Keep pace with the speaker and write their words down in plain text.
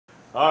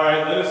All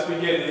right, let us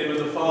begin in the name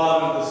of the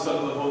Father, and the Son,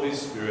 and the Holy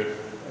Spirit.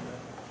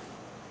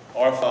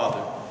 Our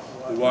Father,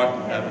 who art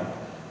in heaven,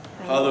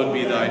 hallowed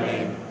be thy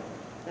name.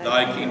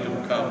 Thy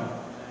kingdom come,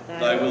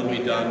 thy will be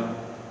done,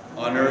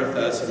 on earth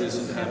as it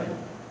is in heaven.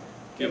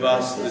 Give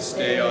us this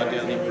day our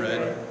daily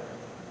bread,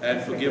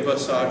 and forgive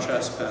us our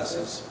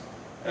trespasses,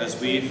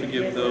 as we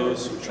forgive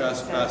those who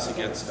trespass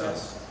against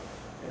us.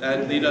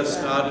 And lead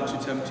us not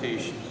into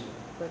temptation,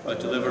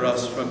 but deliver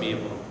us from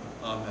evil.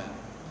 Amen.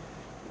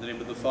 In the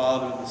name of the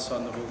Father, and the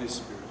Son, and the Holy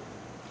Spirit.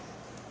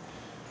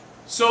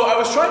 So I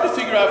was trying to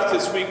figure out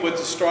this week what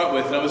to start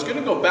with, and I was going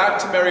to go back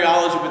to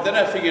Mariology, but then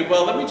I figured,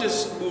 well, let me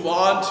just move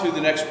on to the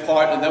next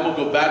part, and then we'll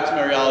go back to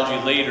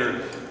Mariology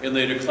later in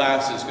later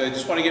classes. I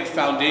just want to get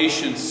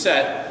foundation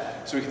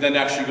set so we can then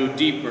actually go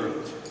deeper.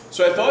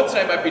 So I thought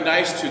tonight might be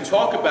nice to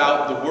talk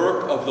about the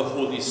work of the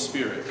Holy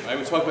Spirit. Right?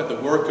 We talk about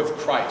the work of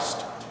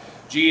Christ.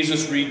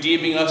 Jesus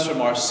redeeming us from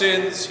our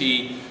sins.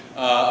 He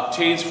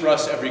obtains for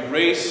us every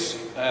grace,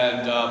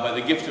 and by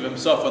the gift of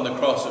himself on the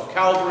cross of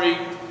Calvary.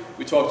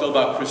 We talked all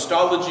about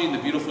Christology and the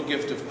beautiful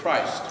gift of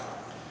Christ.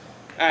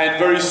 And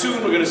very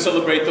soon we're going to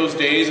celebrate those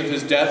days of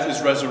his death,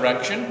 his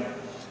resurrection.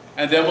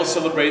 And then we'll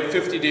celebrate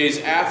 50 days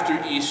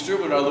after Easter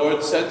when our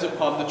Lord sends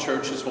upon the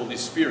church his Holy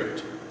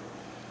Spirit.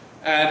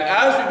 And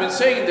as we've been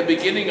saying in the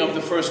beginning of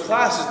the first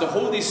classes, the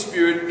Holy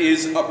Spirit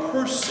is a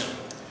person.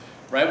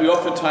 Right? We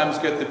oftentimes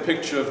get the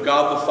picture of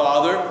God the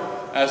Father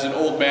as an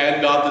old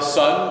man, God the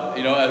Son,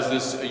 as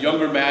this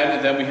younger man,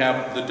 and then we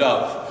have the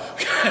dove.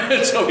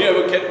 And so we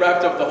get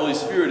wrapped up the Holy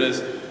Spirit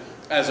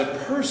as a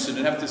person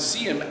and have to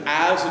see him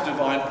as a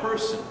divine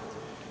person.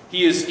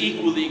 He is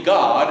equally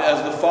God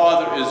as the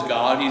Father is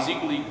God. He's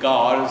equally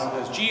God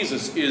as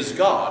Jesus is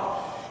God.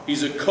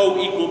 He's a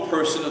co-equal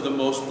person of the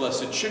most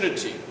blessed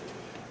Trinity.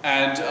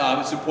 And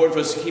it's important for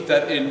us to keep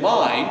that in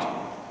mind,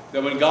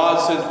 that when God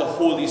sends the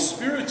Holy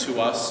Spirit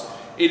to us,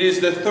 it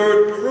is the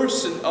third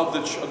person of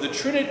the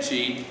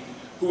Trinity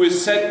who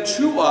is sent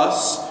to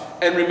us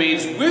and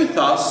remains with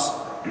us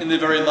in the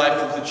very life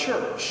of the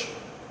church.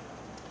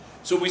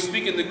 So we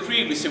speak in the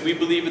Creed, we say we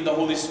believe in the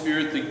Holy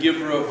Spirit, the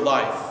giver of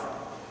life.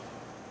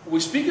 When we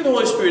speak of the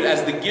Holy Spirit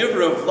as the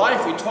giver of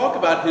life, we talk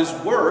about his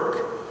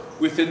work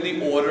within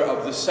the order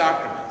of the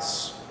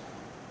sacraments.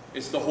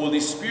 It's the Holy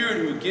Spirit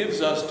who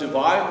gives us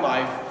divine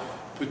life,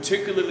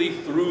 particularly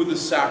through the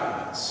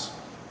sacraments.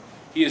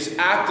 He is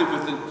active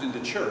within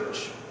the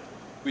church.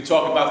 We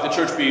talk about the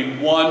church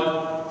being one,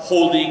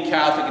 holy,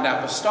 Catholic, and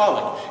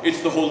apostolic.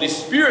 It's the Holy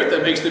Spirit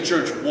that makes the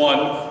church one,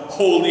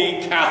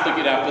 holy, Catholic,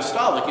 and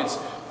apostolic.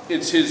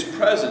 It's his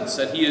presence,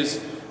 that he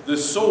is the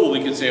soul,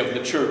 you could say, of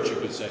the church, you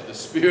could say, the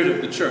spirit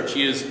of the church.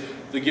 He is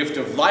the gift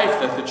of life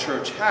that the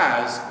church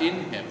has in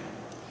him.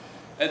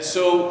 And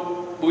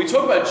so, when we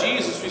talk about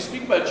Jesus, we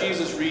speak about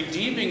Jesus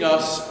redeeming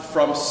us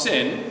from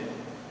sin.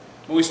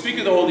 When we speak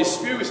of the Holy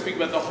Spirit, we speak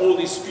about the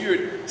Holy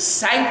Spirit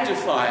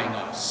sanctifying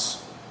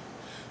us.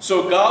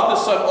 So God the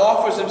Son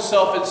offers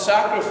himself in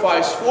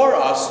sacrifice for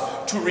us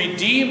to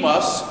redeem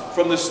us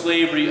from the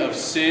slavery of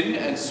sin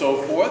and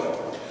so forth.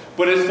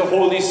 But it's the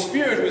Holy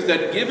Spirit who is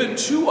then given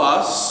to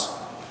us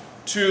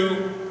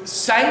to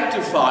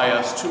sanctify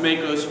us, to make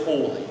us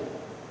holy.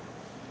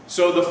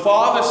 So the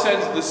Father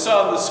sends the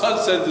Son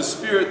sends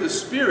the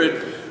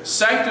Spirit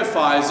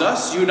sanctifies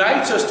us,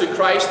 unites us to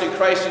Christ, and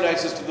Christ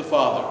unites us to the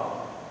Father.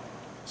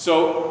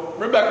 So,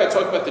 remember back I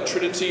talked about the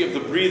Trinity of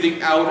the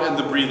breathing out and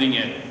the breathing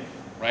in,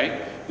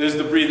 right? There's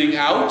the breathing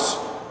out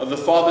of the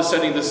Father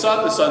sending the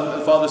Son,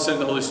 the Father sending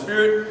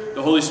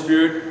the Holy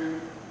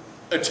Spirit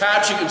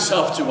attaching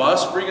himself to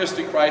us, bringing us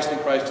to Christ and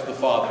Christ to the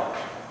Father.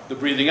 The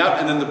breathing out,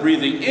 and then the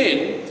breathing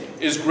in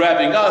is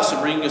grabbing us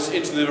and bringing us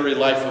into the very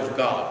life of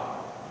God.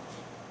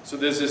 So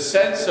there's a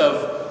sense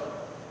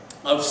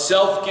of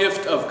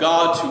self-gift of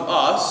God to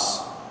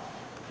us.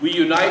 We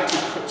unite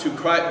to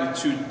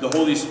Christ, to the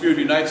Holy Spirit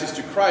unites us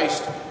to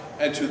Christ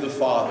and to the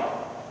Father.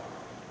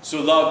 So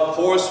love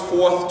pours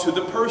forth to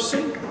the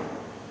person,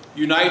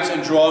 unites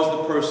and draws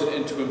the person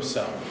into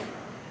himself.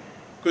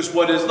 Because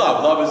what is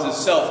love? Love is the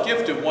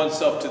self-gift of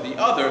oneself to the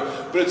other,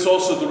 but it's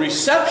also the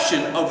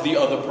reception of the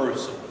other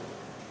person.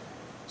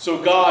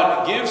 So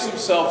God gives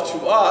himself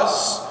to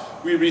us,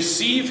 we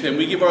receive him,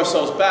 we give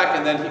ourselves back,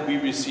 and then we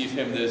receive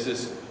him. There's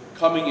this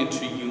coming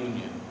into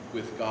union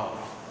with God.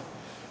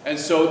 And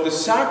so the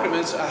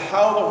sacraments are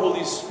how the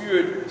Holy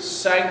Spirit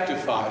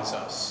sanctifies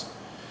us.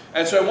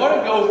 And so I want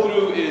to go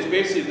through is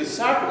basically the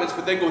sacraments,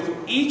 but then go through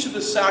each of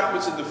the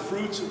sacraments and the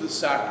fruits of the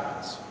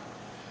sacraments.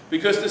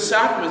 Because the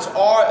sacraments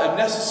are a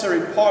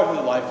necessary part of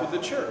the life of the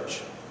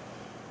church.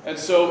 And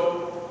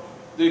so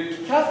the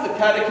Catholic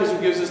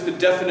Catechism gives us the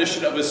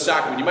definition of a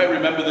sacrament. You might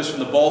remember this from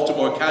the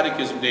Baltimore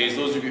Catechism days,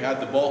 those of you who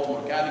had the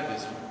Baltimore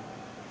Catechism.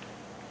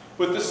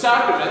 But the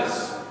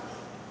sacraments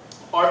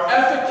are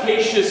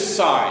efficacious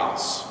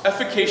signs.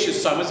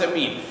 Efficacious sign, what does that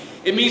mean?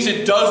 It means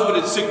it does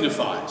what it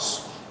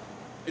signifies.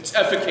 It's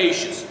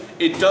efficacious.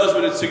 It does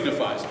what it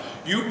signifies.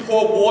 You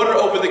pour water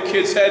over the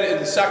kid's head in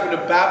the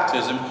sacrament of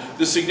baptism,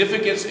 the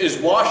significance is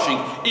washing.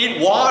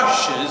 It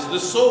washes the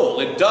soul.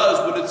 It does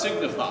what it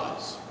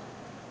signifies.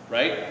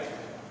 Right?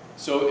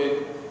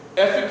 So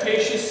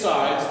efficacious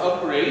signs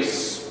of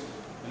grace,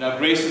 and now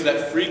grace is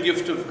that free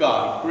gift of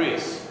God,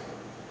 grace,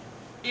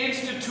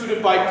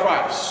 instituted by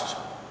Christ.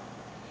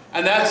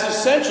 And that's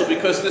essential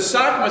because the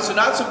sacraments are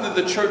not something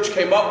the church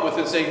came up with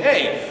and say,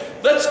 hey,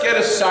 let's get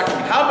a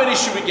sacrament. How many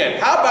should we get?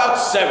 How about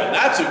 7?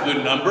 That's a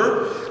good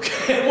number.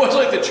 It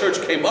wasn't like the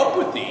church came up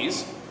with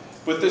these,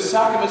 but the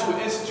sacraments were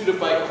instituted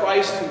by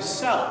Christ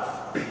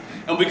himself.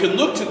 And we can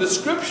look to the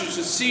scriptures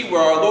to see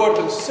where our Lord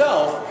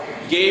himself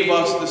gave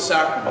us the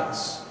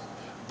sacraments,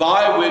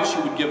 by which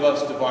he would give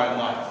us divine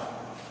life.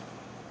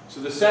 So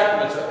the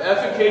sacraments are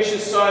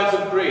efficacious signs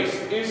of grace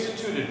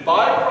instituted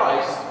by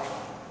Christ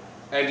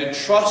and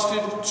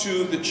entrusted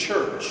to the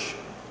church.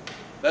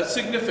 That's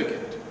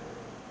significant.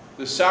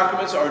 The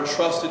sacraments are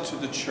entrusted to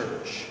the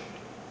church,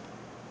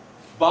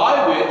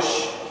 by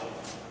which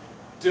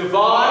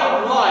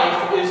divine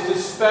life is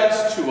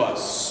dispensed to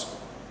us.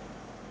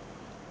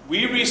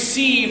 We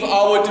receive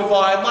our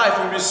divine life.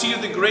 We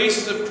receive the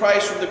graces of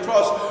Christ from the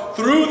cross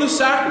through the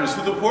sacraments,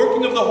 through the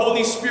working of the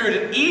Holy Spirit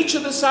in each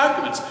of the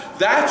sacraments.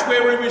 That's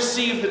where we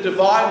receive the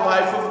divine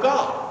life of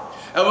God.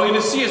 And we're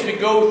going to see as we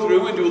go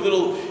through and do a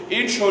little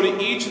intro to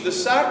each of the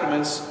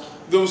sacraments,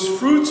 those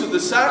fruits of the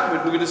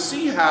sacrament, we're going to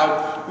see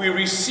how we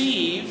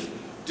receive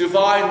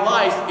divine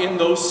life in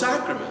those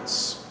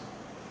sacraments.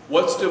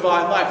 What's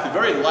divine life? The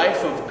very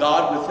life of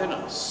God within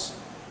us.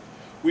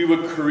 We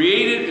were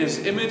created in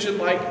his image and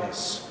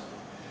likeness.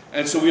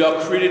 And so we are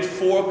created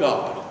for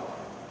God.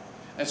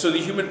 And so the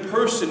human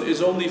person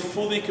is only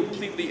fully,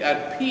 completely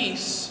at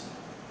peace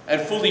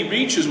and fully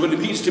reaches what it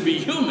means to be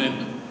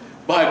human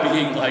by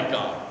being like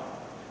God,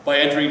 by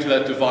entering into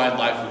that divine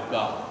life of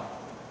God.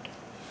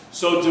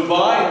 So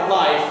divine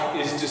life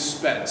is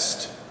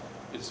dispensed.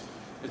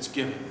 It's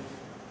given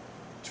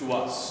to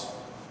us.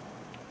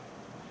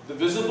 The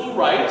visible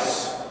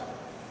rites,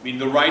 meaning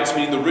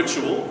the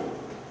ritual,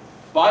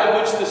 by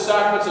which the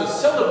sacraments are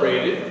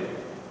celebrated,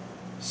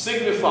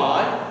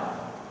 signify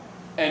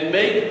and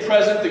make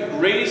present the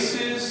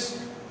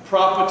graces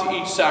proper to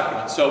each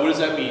sacrament. So what does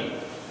that mean?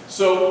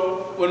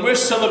 So when we're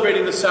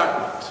celebrating the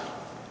sacrament,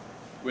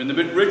 we're in the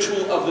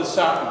ritual of the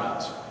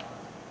sacrament.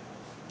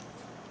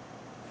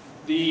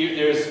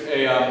 They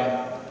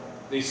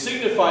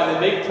signify, they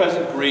make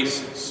present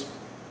graces.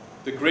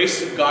 The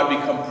graces of God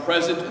become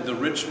present in the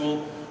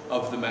ritual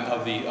of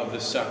the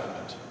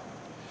sacrament.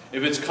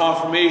 If it's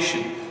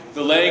confirmation,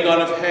 the laying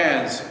on of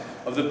hands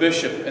of the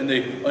bishop and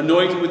the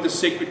anointing with the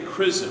sacred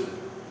chrism,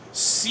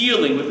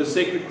 sealing with the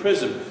sacred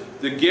chrism,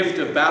 the gift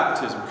of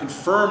baptism,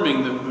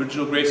 confirming the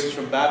original graces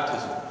from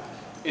baptism.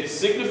 It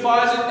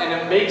signifies it and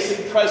it makes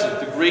it present,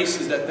 the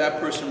graces that that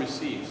person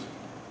receives.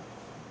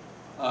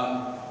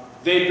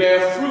 They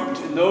bear fruit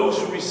in those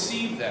who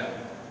receive them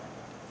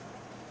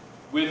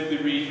with the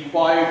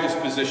required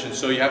disposition.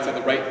 So you have to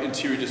have the right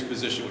interior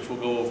disposition, which we'll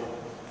go over.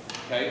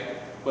 Okay?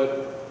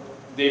 But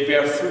they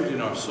bear fruit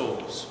in our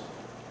souls.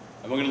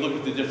 And we're going to look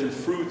at the different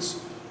fruits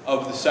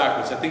of the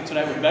sacraments. I think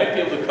tonight we might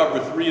be able to cover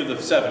 3 of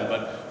the 7,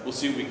 but we'll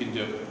see what we can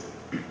do.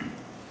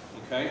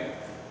 Okay?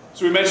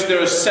 So we mentioned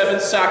there are 7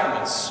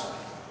 sacraments.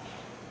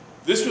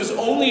 This was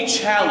only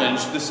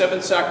challenged, the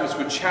 7 sacraments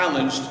were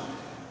challenged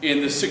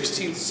in the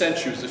 16th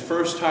century. It was the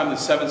first time the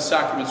 7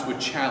 sacraments were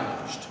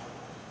challenged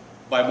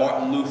by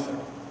Martin Luther.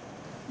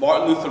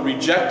 Martin Luther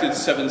rejected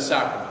 7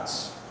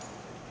 sacraments.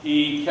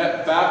 He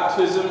kept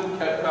baptism,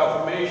 kept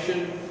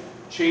confirmation,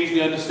 changed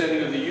the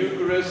understanding of the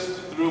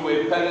Eucharist, threw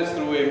away penance,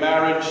 threw away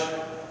marriage,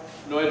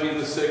 anointing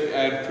the sick,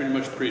 and pretty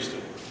much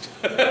priesthood.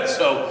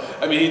 So,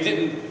 I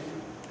mean,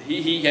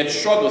 he had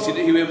struggles.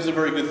 He was a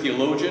very good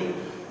theologian,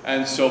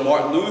 and so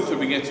Martin Luther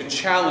began to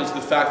challenge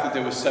the fact that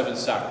there were 7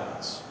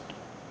 sacraments.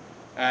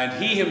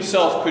 And he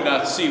himself could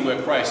not see where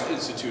Christ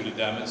instituted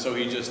them, and so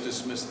he just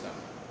dismissed them.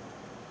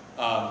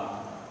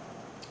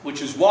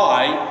 Which is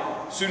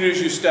why, as soon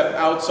as you step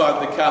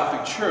outside the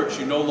Catholic Church,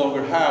 you no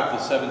longer have the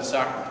 7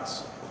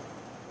 sacraments.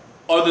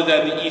 Other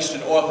than the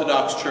Eastern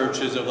Orthodox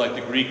churches of like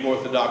the Greek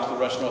Orthodox, the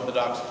Russian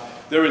Orthodox,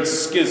 they're in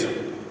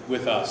schism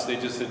with us.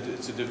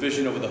 It's a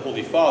division over the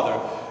Holy Father,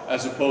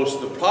 as opposed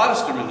to the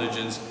Protestant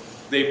religions.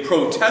 They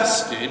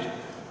protested,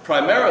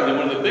 primarily,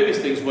 one of the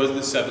biggest things was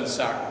the 7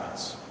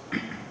 sacraments.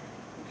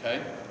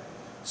 Okay?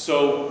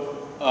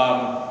 So,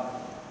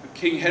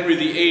 King Henry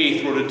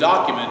VIII wrote a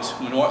document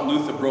when Martin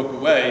Luther broke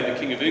away. The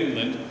King of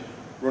England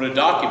wrote a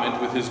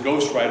document with his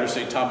ghostwriter,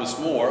 St. Thomas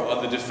More,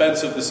 on the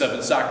defense of the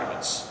 7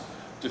 sacraments,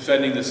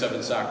 defending the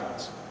 7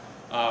 sacraments.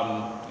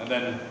 And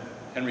then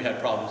Henry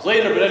had problems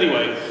later, but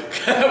anyway,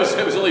 it was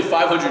only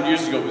 500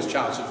 years ago it was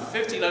challenged. So for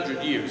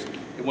 1,500 years,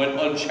 it went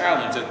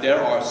unchallenged that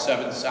there are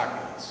 7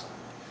 sacraments.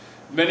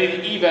 Many of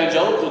the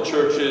evangelical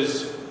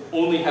churches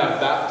only have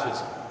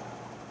baptism.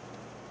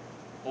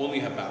 Only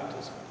have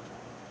baptism.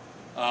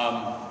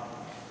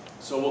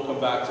 So we'll come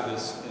back to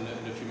this in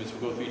a few minutes.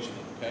 We'll go through each of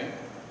them, okay?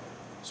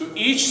 So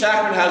each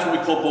sacrament has what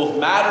we call both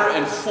matter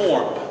and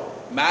form.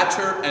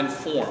 Matter and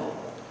form.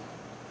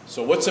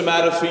 So what's a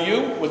matter for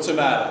you? What's a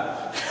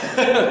matter?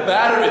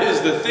 Matter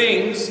is the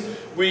things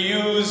we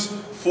use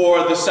for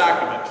the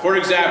sacrament. For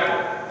example,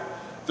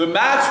 The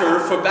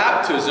matter for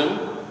baptism,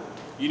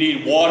 you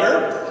need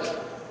water,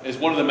 is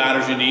one of the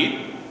matters you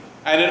need,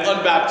 and an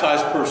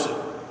unbaptized person.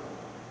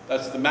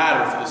 That's the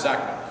matter for the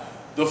sacrament.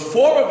 The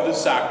form of the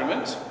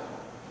sacrament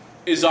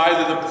is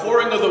either the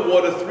pouring of the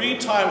water 3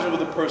 times over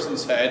the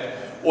person's head,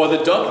 or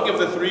the dunking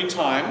of the 3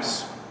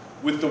 times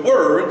with the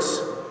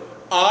words,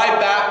 I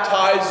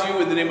baptize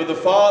you in the name of the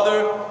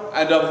Father,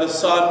 and of the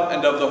Son,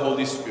 and of the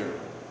Holy Spirit.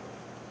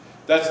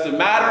 That's the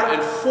matter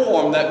and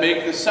form that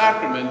make the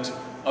sacrament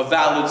a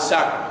valid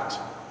sacrament.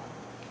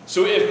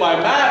 So if my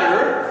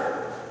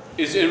matter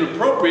is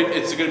inappropriate,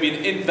 it's going to be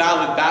an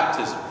invalid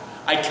baptism.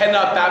 I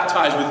cannot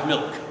baptize with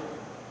milk.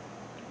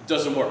 It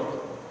doesn't work.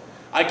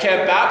 I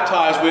can't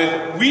baptize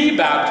with, we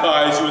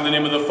baptize you in the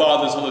name of the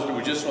Father, the Son, and the Holy Spirit.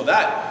 We just saw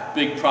that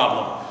big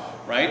problem,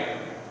 right?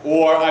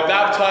 Or I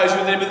baptize you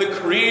in the name of the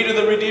Creator,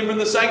 the Redeemer,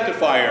 and the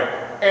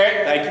Sanctifier.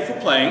 Thank you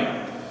for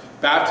playing.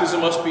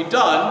 Baptism must be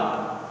done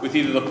with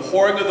either the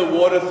pouring of the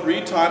water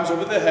 3 times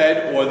over the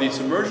head, or the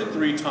submersion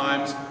 3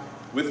 times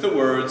with the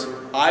words,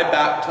 I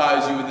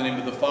baptize you in the name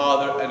of the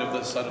Father, and of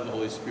the Son, and of the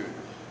Holy Spirit.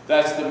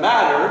 That's the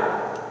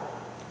matter,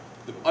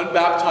 the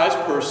unbaptized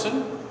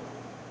person,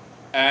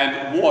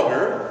 and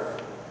water,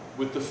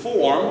 with the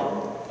form,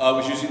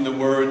 was using the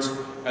words,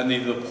 and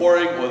the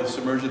pouring or the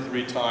submersion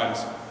 3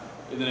 times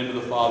in the name of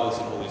the Father, the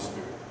Son, and the Holy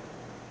Spirit.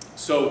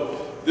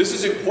 So this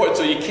is important.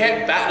 So you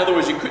can't, in other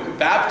words, you couldn't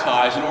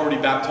baptize an already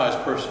baptized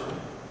person,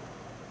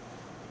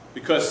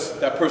 because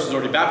that person's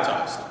already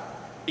baptized.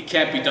 It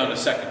can't be done a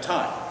second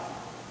time.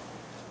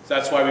 So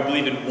that's why we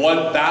believe in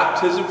one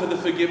baptism for the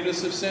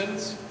forgiveness of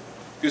sins.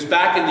 Because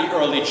back in the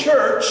early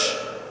church,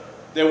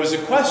 there was a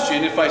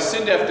question, if I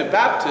sinned after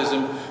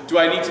baptism, do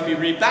I need to be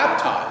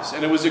rebaptized?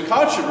 And it was a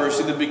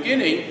controversy in the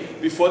beginning,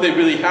 before they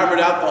really hammered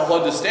out the whole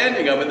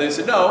understanding of it. They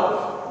said,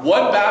 no,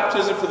 one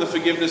baptism for the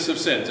forgiveness of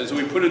sins. And so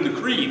we put in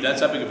the creed. That's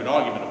how big of an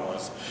argument it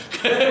was.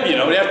 You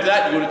know, and after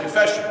that, you go to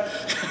confession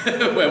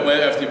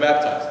after you're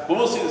baptized. But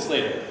we'll see this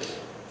later.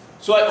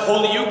 So at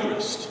Holy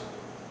Eucharist,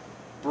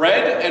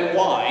 bread and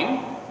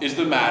wine is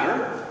the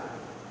matter,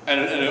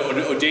 and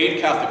an ordained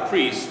Catholic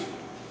priest.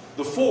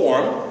 The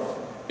form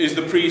is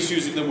the priest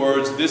using the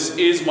words, this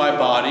is my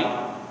body,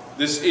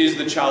 this is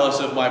the chalice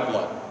of my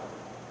blood.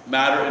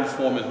 Matter and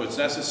form is what's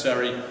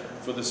necessary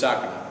for the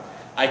sacrament.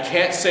 I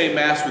can't say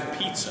Mass with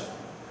pizza.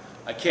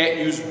 I can't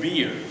use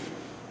beer.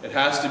 It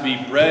has to be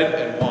bread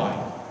and wine.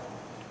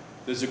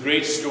 There's a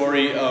great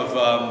story of,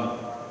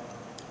 I'll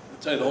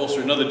tell you the whole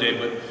story another day,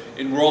 but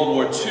in World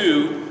War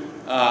II,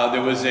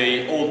 there was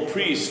an old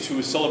priest who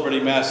was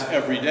celebrating Mass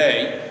every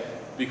day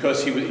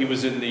because he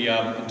was in the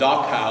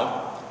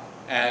Dachau,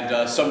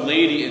 and some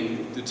lady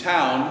in the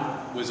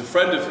town was a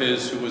friend of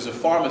his who was a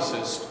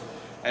pharmacist,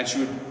 and she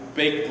would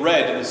bake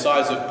bread in the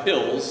size of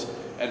pills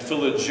and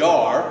fill a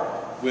jar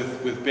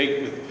with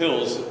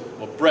pills,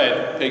 well,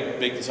 bread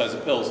baked the size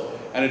of pills,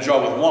 and a jar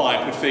with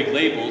wine, put fake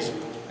labels,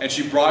 and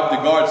she bribed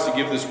the guards to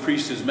give this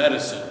priest his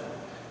medicine.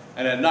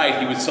 And at night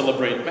he would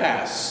celebrate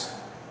Mass,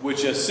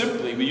 which is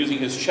simply using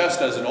his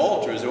chest as an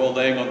altar, as they're all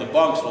laying on the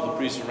bunks, all the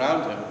priests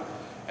around him,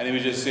 and he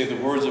would just say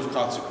the words of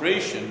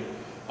consecration,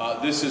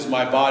 this is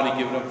my body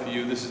given up for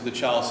you, this is the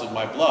chalice of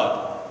my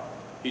blood.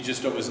 He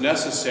just thought it was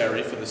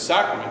necessary for the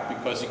sacrament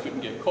because he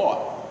couldn't get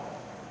caught.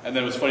 And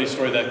then it was a funny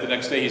story that the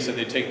next day he said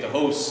they'd take the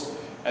host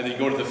and they'd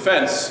go to the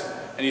fence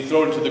and he'd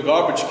throw it into the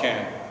garbage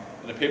can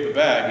in a paper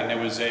bag, and there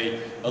was a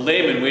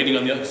layman waiting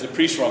on the other, because the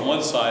priests were on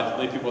one side,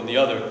 lay people on the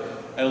other,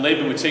 and the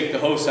layman would take the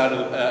host out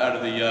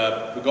of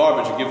the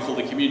garbage and give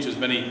Holy Communion to as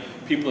many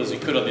people as he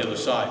could on the other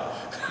side.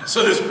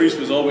 So this priest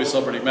was always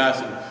celebrating Mass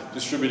and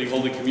distributing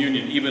Holy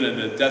Communion, even in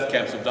the death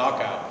camps of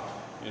Dachau.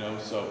 You know,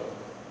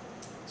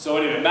 so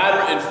anyway,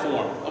 matter and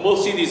form. And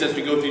we'll see these as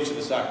we go through each of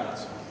the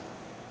sacraments.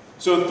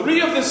 So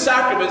 3 of the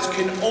sacraments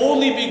can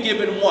only be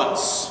given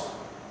once.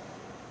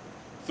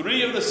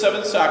 3 of the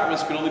 7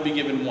 sacraments can only be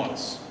given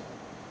once.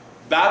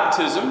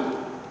 Baptism,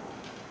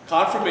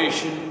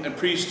 confirmation, and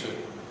priesthood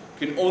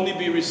can only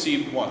be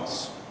received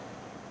once.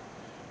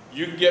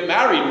 You can get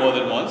married more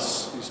than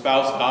once. Your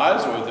spouse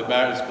dies, or the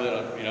marriage is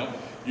clear, you know.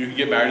 You can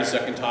get married a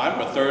 2nd time,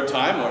 or a 3rd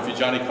time, or if you're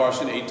Johnny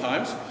Carson, 8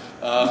 times.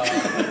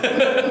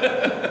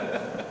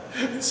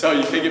 So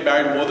you can get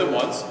married more than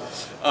once.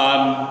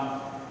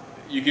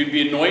 You can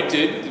be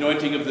anointed, the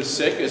anointing of the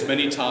sick, as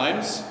many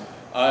times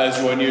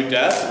as you are near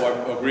death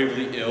or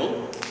gravely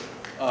ill.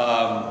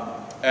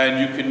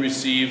 And you can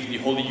receive the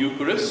Holy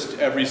Eucharist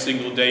every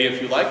single day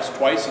if you like. It's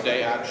twice a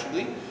day,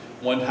 actually.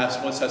 Once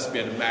has to be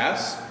at a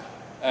Mass.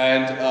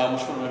 And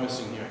which one am I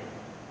missing here?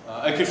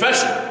 And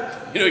confession.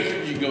 You know,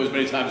 you can go as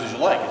many times as you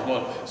like, as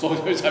long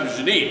as many times as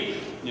you need.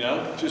 You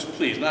know, just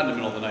please, not in the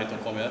middle of the night,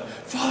 don't call me that.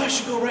 Father, I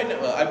should go right now.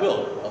 Well, I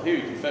will. I'll hear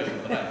your confession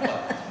at 9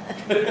 o'clock.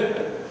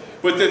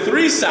 But the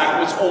 3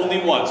 sacraments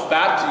only once. You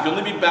can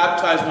only be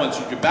baptized once.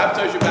 You're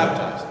baptized, you're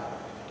baptized.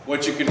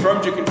 Once you're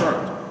confirmed, you're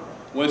confirmed.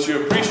 Once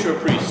you're a priest, you're a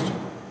priest.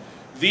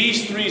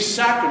 These 3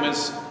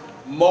 sacraments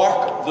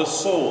mark the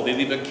soul. They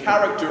leave a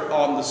character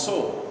on the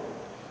soul.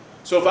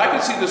 So if I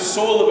could see the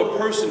soul of a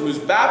person who's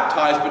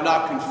baptized but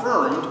not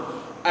confirmed,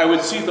 I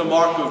would see the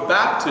mark of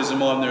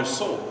baptism on their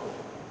soul.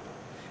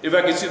 If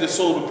I could see the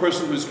soul of a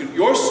person who's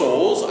your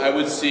souls, I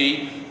would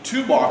see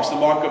two marks, the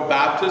mark of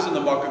baptism and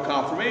the mark of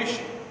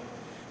confirmation.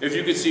 If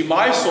you could see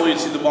my soul, you'd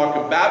see the mark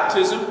of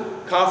baptism,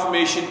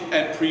 confirmation,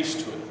 and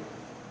priesthood.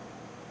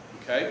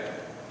 Okay?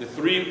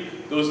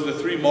 Those are the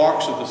three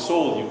marks of the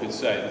soul, you could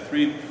say. The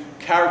three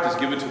characters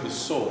given to the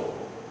soul.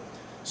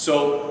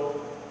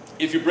 So,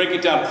 if you break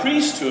it down,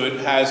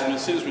 priesthood has, we'll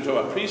see this when we talk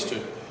about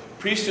priesthood,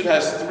 priesthood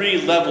has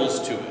three levels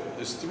to it.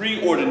 There's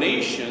three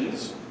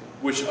ordinations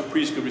which a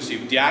priest could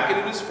receive.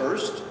 Diaconate is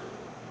first,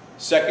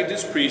 second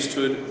is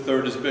priesthood,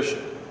 third is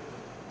bishop.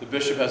 The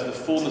bishop has the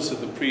fullness of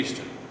the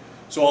priesthood.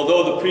 So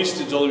although the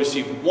priesthood is only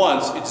received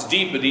once, it's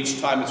deep, but each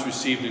time it's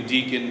received in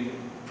deacon,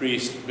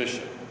 priest,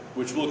 bishop,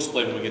 which we'll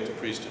explain when we get to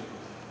priesthood.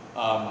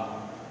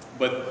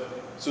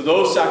 So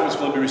those sacraments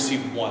can only be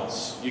received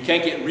once. You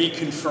can't get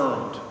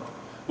reconfirmed.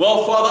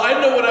 Well, Father,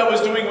 I know what I was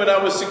doing when I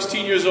was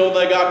 16 years old,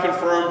 I got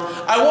confirmed.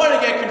 I want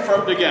to get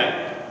confirmed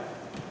again.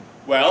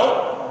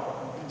 Well,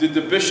 did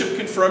the bishop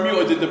confirm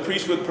you, or did the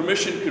priest with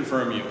permission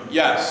confirm you?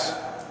 Yes.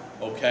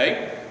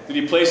 Okay. Did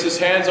he place his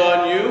hands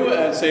on you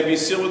and say, be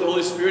sealed with the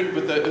Holy Spirit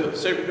with the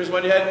sacred chrism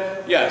on your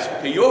head? Yes.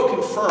 Okay, you're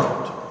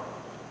confirmed.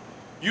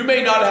 You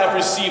may not have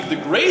received the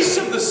grace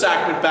of the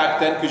sacrament back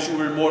then because you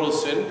were in mortal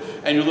sin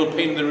and you're a little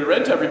pain in the rear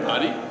end to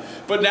everybody.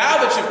 But now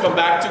that you've come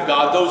back to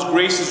God, those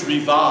graces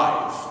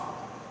revive.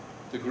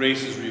 The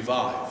graces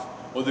revive.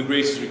 Or the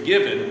graces are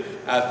given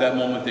at that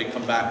moment they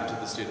come back into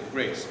the state of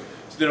grace.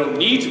 So they don't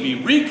need to be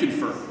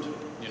reconfirmed,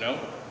 you know,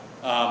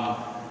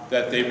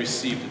 that they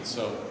received it.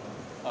 So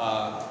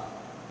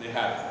they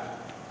have it.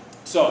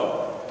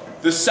 So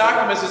the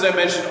sacraments, as I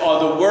mentioned,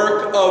 are the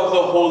work of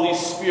the Holy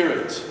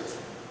Spirit.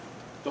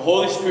 The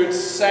Holy Spirit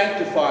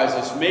sanctifies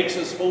us, makes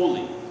us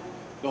holy.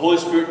 The Holy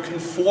Spirit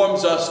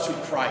conforms us to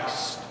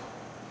Christ.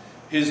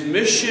 His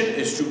mission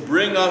is to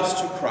bring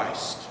us to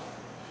Christ,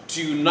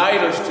 to unite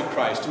us to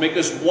Christ, to make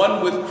us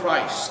one with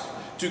Christ,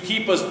 to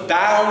keep us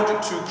bound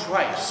to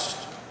Christ.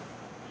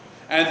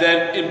 And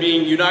then in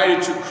being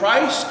united to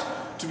Christ,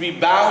 to be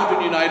bound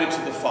and united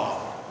to the Father.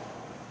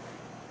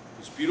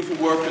 This beautiful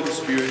work of the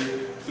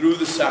Spirit through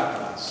the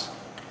sacraments.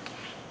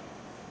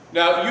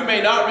 Now, you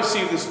may not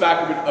receive the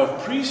sacrament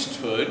of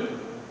priesthood,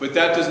 but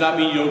that does not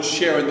mean you don't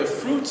share in the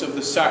fruits of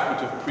the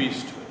sacrament of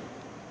priesthood.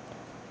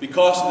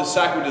 Because of the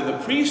sacrament of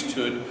the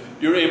priesthood,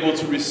 you're able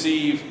to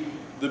receive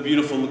the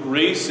beautiful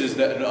graces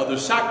that in other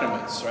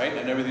sacraments, right?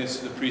 And everything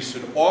that the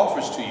priesthood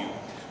offers to you.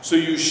 So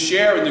you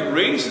share in the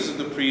graces of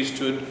the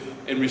priesthood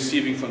in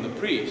receiving from the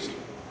priest.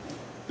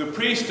 The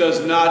priest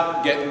does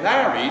not get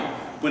married,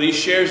 but he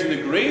shares in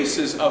the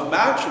graces of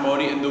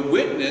matrimony and the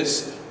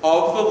witness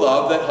of the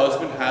love that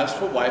husband has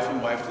for wife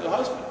and wife to the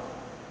husband.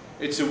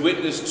 It's a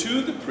witness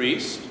to the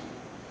priest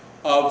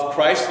of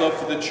Christ's love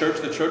for the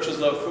church's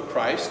love for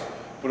Christ,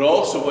 but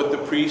also what the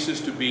priest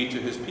is to be to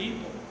his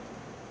people.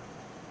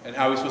 And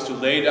how he's supposed to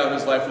lay down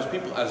his life for his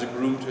people as a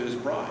groom to his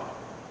bride.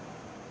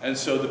 And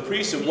so the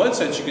priest, in one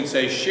sense, you can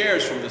say,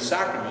 shares from the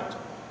sacrament,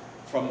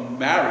 from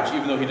marriage,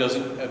 even though he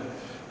doesn't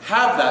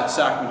have that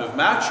sacrament of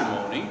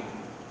matrimony.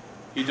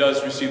 He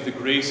does receive the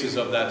graces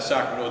of that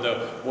sacrament,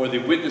 or the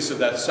witness of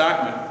that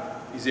sacrament.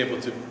 He's able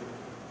to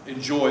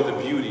enjoy the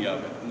beauty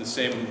of it in the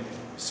same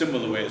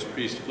similar way as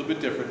priest. A little bit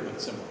different,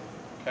 but similar.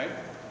 Okay?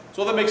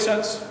 So that makes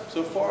sense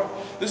so far?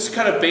 This is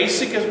kind of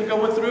basic as we're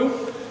going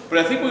through, but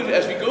I think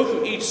as we go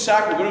through each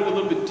sacrament, we're going to go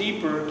a little bit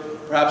deeper,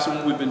 perhaps, than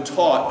what we've been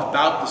taught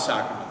about the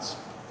sacraments.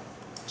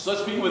 So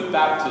let's begin with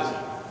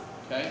baptism.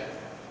 Okay?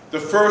 The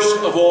first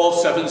of all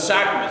 7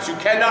 sacraments. You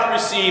cannot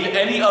receive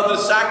any other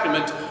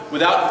sacrament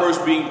without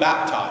first being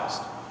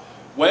baptized.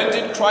 When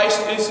did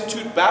Christ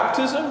institute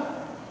baptism?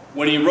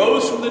 When he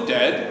rose from the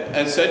dead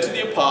and said to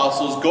the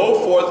apostles, go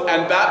forth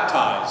and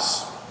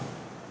baptize.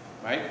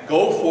 Right?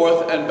 Go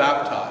forth and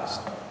baptize.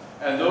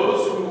 And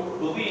those who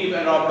believe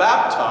and are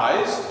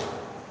baptized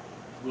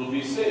will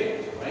be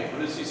saved. Right?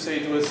 What does he say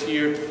to us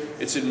here?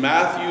 It's in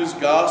Matthew's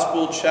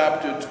Gospel,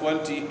 chapter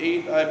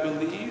 28, I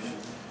believe.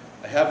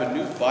 I have a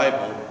new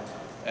Bible,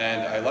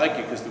 and I like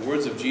it because the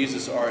words of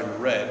Jesus are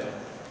in red.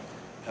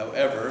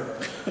 However,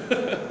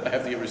 I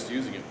have to get used to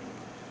using it.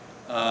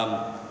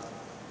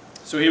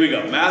 So here we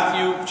go.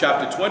 Matthew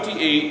chapter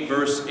 28,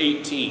 verse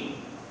 18.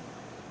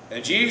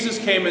 And Jesus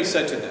came and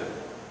said to them,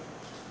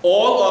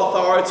 all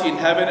authority in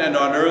heaven and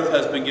on earth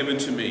has been given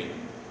to me.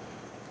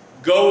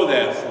 Go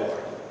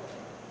therefore,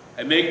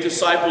 and make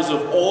disciples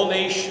of all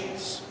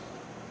nations,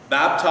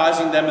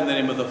 baptizing them in the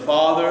name of the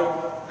Father,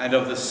 and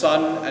of the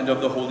Son, and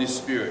of the Holy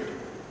Spirit,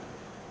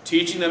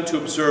 teaching them to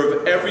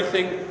observe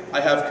everything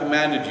I have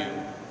commanded you,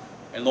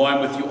 and lo, I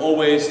am with you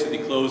always to the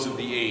close of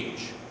the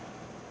age.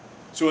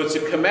 So it's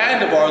a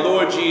command of our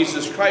Lord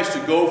Jesus Christ to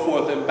go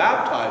forth and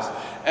baptize.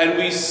 And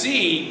we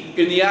see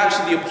in the Acts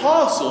of the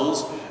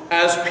Apostles,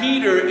 as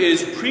Peter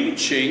is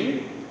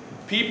preaching,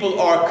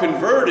 people are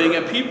converting,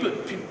 and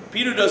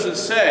Peter doesn't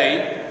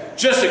say,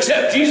 just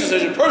accept Jesus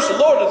as your personal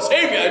Lord and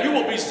Savior and you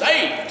will be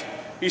saved.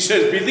 He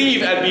says,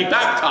 believe and be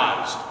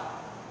baptized.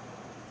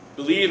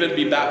 Believe and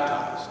be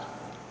baptized.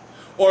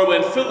 Or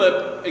when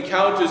Philip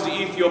encounters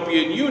the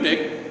Ethiopian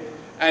eunuch,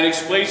 and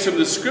explains to him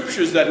the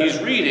scriptures that he's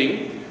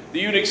reading,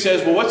 the eunuch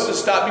says, well, what's to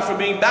stop me from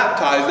being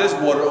baptized? There's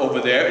water over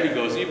there. And he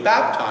goes and he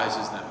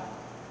baptizes them.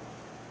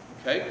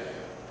 Okay?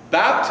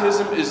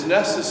 Baptism is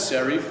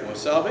necessary for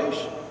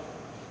salvation.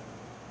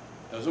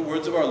 Those are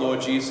words of our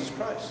Lord Jesus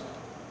Christ.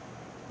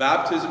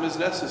 Baptism is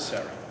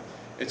necessary.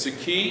 It's a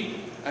key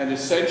and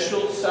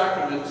essential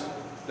sacrament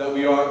that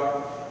we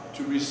are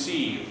to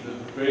receive, the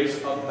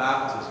grace of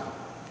baptism.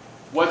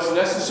 What's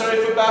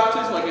necessary for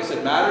baptism? Like I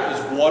said, matter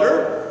is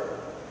water,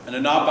 and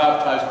a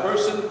non-baptized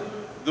person,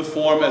 the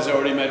form, as I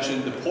already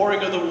mentioned, the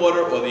pouring of the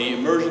water or the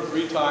immersion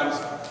 3 times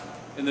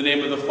in the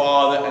name of the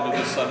Father and of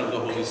the Son and of the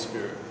Holy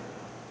Spirit.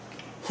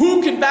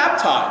 Who can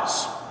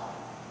baptize?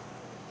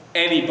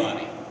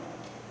 Anybody.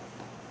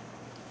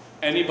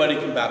 Anybody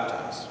can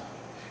baptize.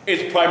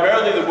 It's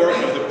primarily the work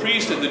of the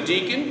priest and the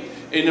deacon.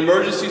 In an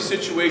emergency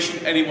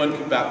situation, anyone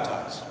can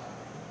baptize.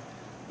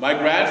 My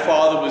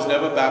grandfather was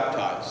never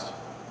baptized.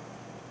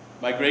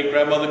 My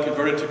great-grandmother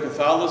converted to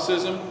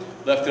Catholicism,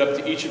 left it up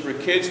to each of her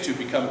kids to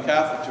become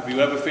Catholic, to be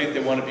whatever faith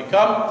they want to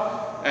become,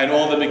 and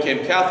all of them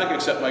became Catholic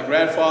except my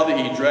grandfather.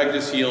 He dragged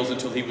his heels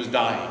until he was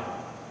dying.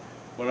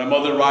 When my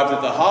mother arrived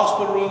at the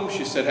hospital room,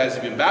 she said, has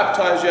he been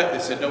baptized yet? They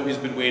said, no, he's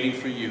been waiting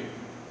for you.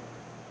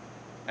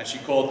 And she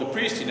called the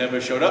priest. He never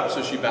showed up,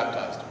 so she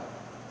baptized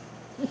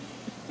him.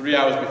 3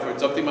 hours before.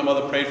 It's something my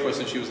mother prayed for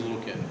since she was a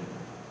little kid.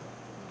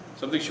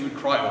 Something she would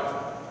cry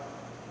over.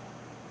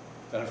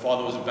 That her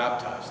father wasn't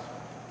baptized.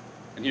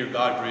 And here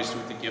God graced her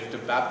with the gift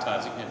of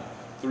baptizing him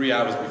 3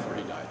 hours before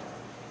he died.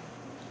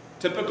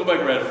 Typical my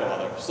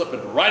grandfather,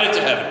 slipping right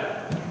into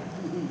heaven.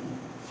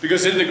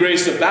 Because in the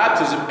grace of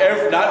baptism,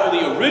 not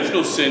only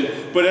original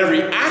sin, but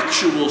every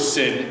actual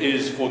sin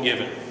is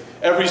forgiven.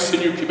 Every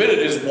sin you committed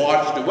is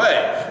washed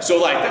away. So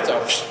like, that's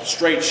a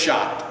straight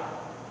shot.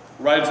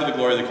 Right into the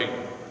glory of the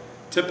kingdom.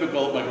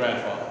 Typical of my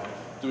grandfather.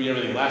 Doing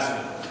everything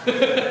last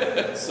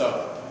minute.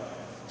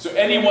 So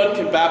anyone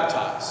can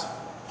baptize.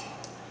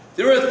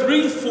 There are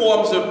 3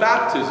 forms of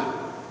baptism.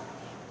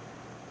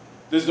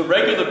 There's the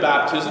regular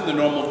baptism, the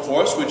normal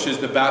course, which is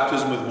the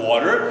baptism with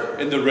water,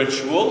 and the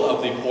ritual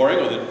of the pouring,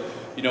 or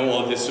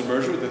the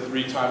submersion with the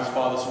 3 times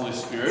Father, Son, Holy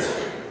Spirit.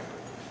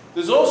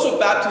 There's also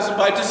baptism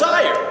by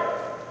desire.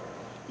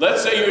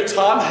 Let's say you're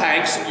Tom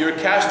Hanks, you're a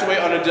castaway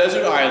on a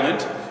desert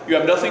island, you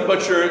have nothing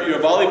but your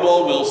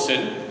volleyball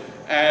Wilson,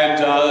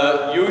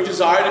 and you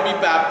desire to be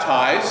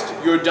baptized,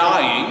 you're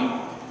dying,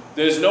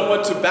 there's no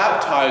one to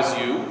baptize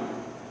you,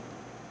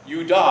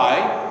 you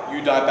die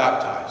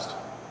baptized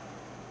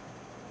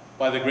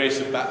by the grace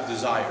of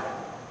desire.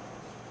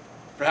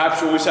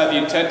 Perhaps you always had the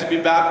intent to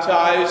be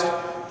baptized,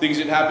 things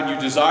didn't happen,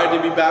 you desire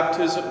to be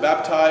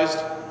baptized,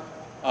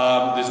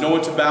 there's no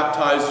one to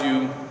baptize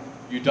you,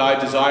 you die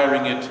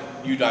desiring it,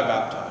 you die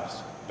baptized.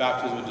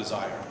 Baptism with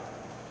desire.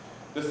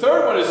 The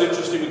third one is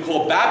interesting, we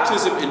call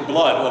baptism in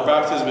blood, or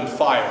baptism in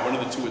fire, one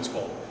of the 2 it's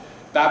called.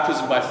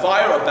 Baptism by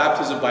fire or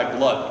baptism by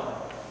blood.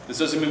 This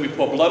doesn't mean we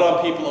pour blood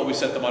on people or we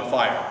set them on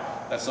fire.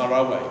 That's not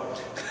our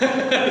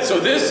way.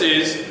 So this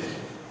is,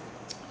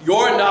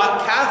 you're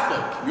not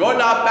Catholic, you're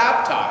not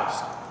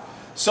baptized.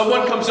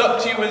 Someone comes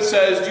up to you and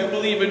says, do you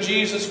believe in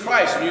Jesus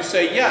Christ? And you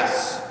say,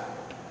 yes.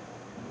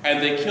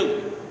 And they kill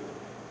you.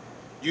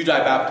 You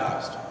die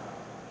baptized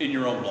in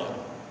your own blood.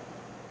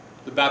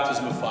 The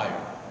baptism of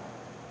fire.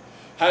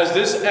 Has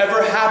this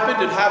ever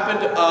happened? It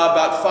happened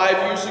about 5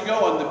 years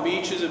ago on the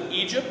beaches of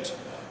Egypt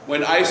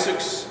when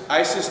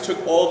ISIS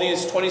took all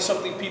these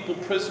 20-something people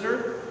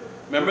prisoner.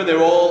 Remember,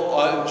 they're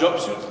all in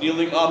jumpsuits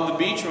kneeling on the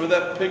beach. Remember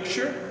that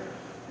picture?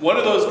 One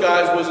of those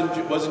guys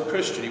wasn't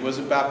Christian. He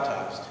wasn't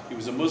baptized. He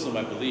was a Muslim,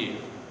 I believe.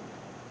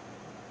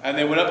 And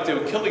they went up, they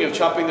were killing him,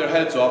 chopping their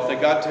heads off. They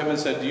got to him and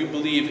said, do you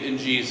believe in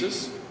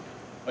Jesus?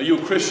 Are you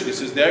a Christian? He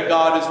says, their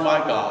God is my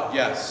God.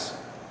 Yes.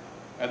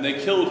 And they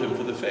killed him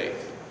for the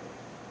faith.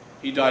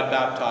 He died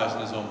baptized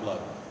in his own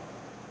blood.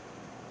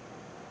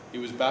 He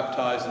was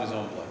baptized in his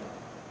own blood.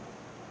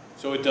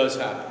 So it does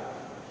happen.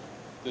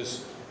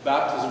 This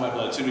baptism by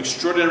blood. It's an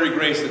extraordinary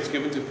grace that's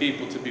given to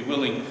people to be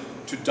willing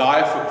to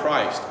die for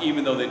Christ,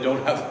 even though they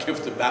don't have the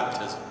gift of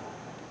baptism.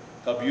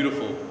 How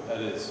beautiful that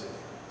is.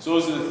 So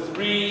those are the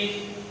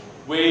 3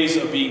 ways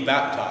of being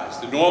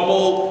baptized. The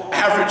normal,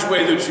 average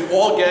way that you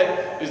all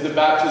get is the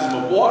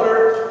baptism of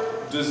water.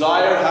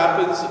 Desire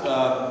happens,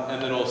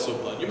 and then also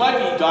blood. You might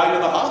be dying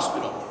in the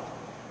hospital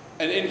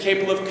and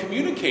incapable of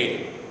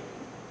communicating,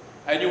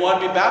 and you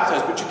want to be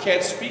baptized, but you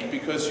can't speak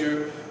because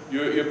you're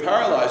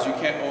paralyzed. You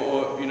can't,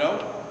 or you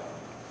know,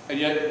 and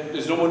yet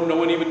there's no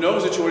one even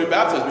knows that you want to be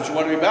baptized, but you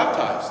want to be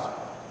baptized.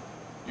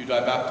 You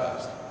die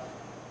baptized.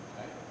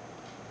 Okay?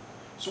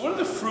 So what are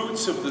the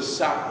fruits of the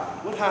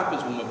sacrament? What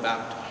happens when we're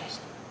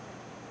baptized?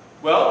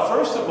 Well,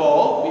 first of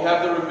all, we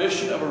have the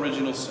remission of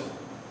original sin.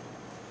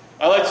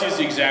 I like to use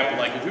the example,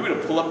 like if we were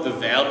to pull up the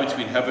veil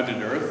between heaven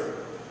and earth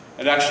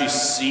and actually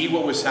see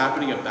what was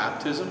happening at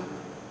baptism,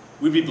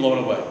 we'd be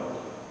blown away.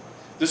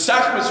 The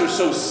sacraments are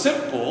so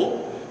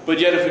simple, but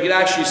yet if we could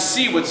actually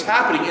see what's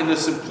happening in the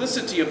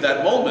simplicity of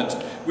that moment,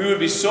 we would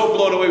be so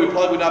blown away we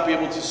probably would not be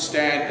able to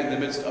stand in the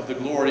midst of the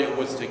glory of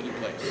what's taking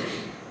place.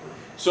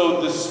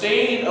 So the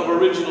stain of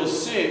original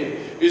sin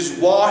is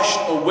washed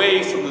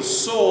away from the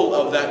soul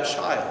of that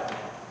child.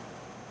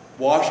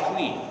 Washed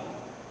clean.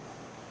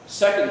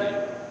 Secondly,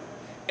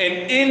 an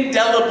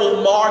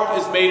indelible mark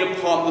is made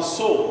upon the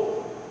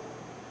soul.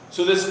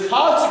 So this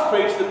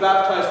consecrates the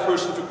baptized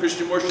person for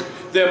Christian worship.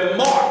 They're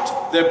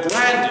marked, they're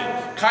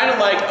branded, kind of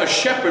like a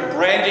shepherd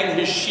branding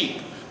his sheep.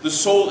 The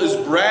soul is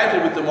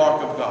branded with the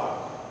mark of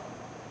God.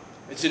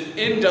 It's an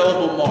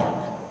indelible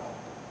mark.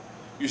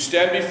 You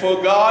stand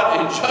before God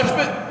in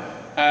judgment,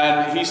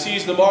 and he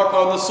sees the mark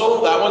on the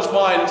soul. That one's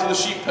mine, into the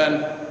sheep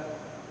pen.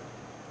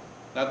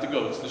 Not the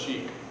goats, the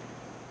sheep.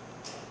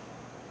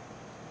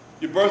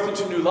 You're birthed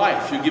into new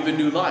life. You're given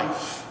new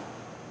life.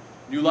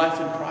 New life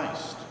in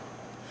Christ.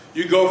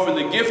 You go from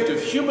the gift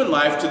of human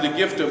life to the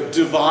gift of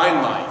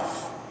divine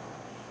life.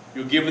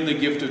 You're given the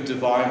gift of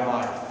divine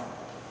life.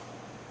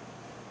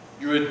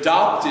 You're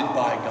adopted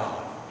by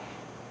God.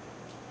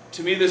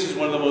 To me, this is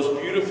one of the most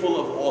beautiful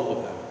of all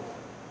of them.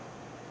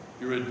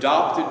 You're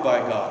adopted by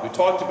God. We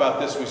talked about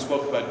this when we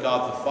spoke about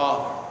God the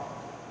Father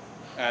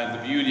and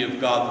the beauty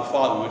of God the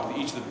Father with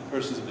each of the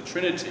persons of the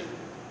Trinity.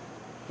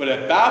 But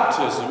at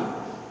baptism,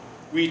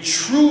 we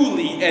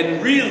truly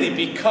and really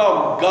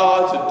become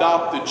God's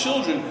adopted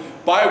children,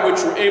 by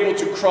which we're able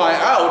to cry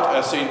out,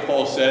 as St.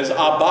 Paul says,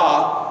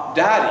 Abba,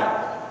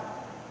 Daddy,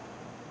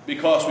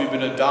 because we've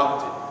been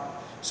adopted.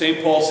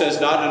 St. Paul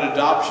says not an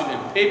adoption in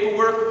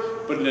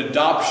paperwork, but an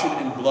adoption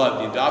in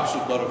blood, the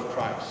adoption blood of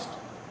Christ.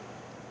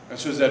 And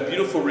so it's that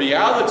beautiful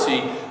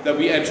reality that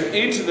we enter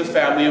into the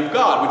family of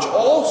God, which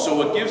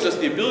also gives us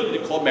the ability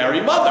to call Mary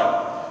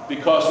Mother,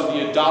 because of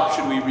the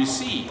adoption we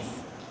receive.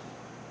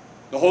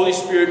 The Holy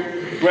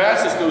Spirit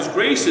grants us those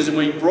graces, and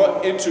we're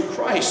brought into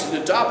Christ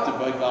and adopted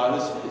by God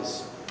as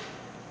His.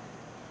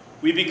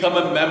 We become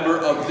a member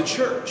of the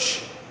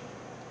church.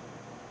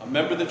 A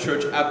member of the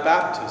church at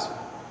baptism.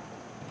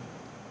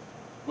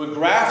 We're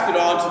grafted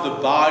onto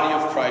the body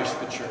of Christ,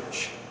 the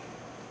church.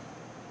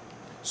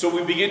 So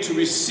we begin to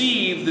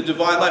receive the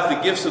divine life,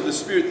 the gifts of the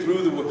Spirit,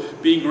 through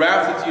being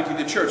grafted into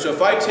the church. So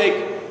if I take,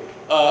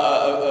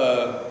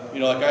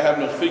 like I have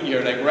no finger here,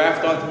 and I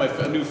graft onto my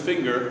new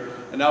finger,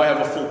 and now I have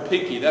a full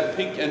pinky. That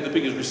pinky and the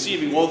pinky is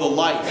receiving all the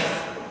life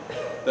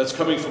that's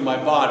coming from my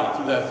body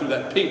through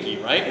that pinky,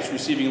 right? It's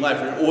receiving life.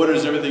 It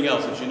orders everything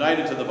else. It's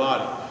united to the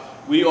body.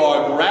 We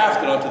are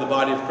grafted onto the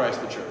body of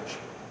Christ, the church.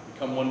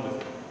 Become one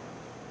with it.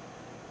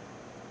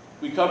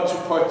 We come to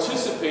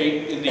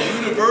participate in the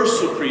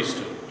universal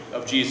priesthood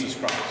of Jesus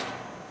Christ.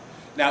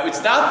 Now,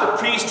 it's not the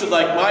priesthood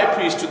like my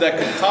priesthood that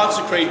can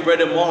consecrate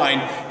bread and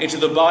wine into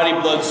the body,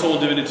 blood, soul,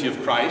 divinity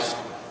of Christ,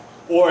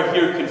 or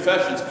hear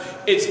confessions.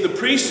 It's the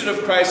priesthood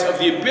of Christ of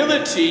the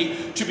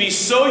ability to be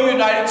so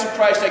united to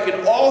Christ I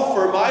can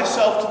offer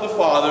myself to the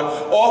Father,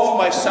 offer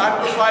my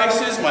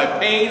sacrifices, my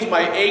pains,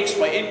 my aches,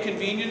 my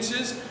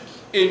inconveniences,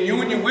 in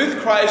union with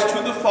Christ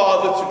to the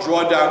Father to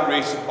draw down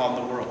grace upon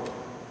the world.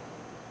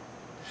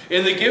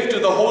 In the gift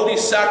of the holy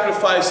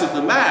sacrifice of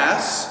the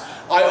Mass,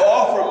 I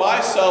offer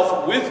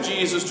myself with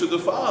Jesus to the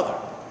Father.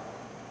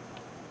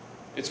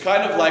 It's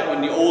kind of like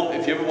when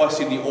if you ever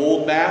seen the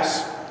old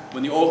Mass,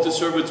 when the altar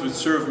servants would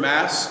serve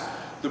Mass,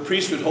 the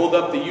priest would hold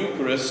up the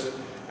Eucharist,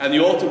 and the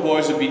altar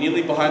boys would be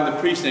kneeling behind the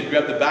priest, and they'd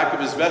grab the back of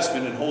his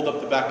vestment and hold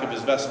up the back of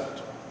his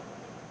vestment.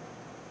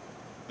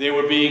 They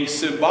were being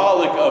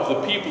symbolic of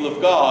the people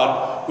of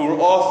God who were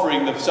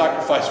offering the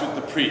sacrifice with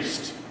the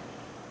priest,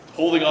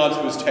 holding on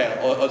to his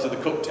tail, onto the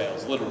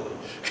coattails, literally,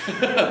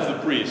 of the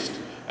priest.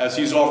 As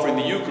he's offering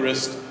the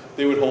Eucharist,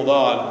 they would hold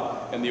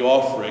on in the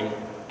offering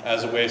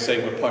as a way of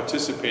saying we're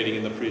participating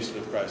in the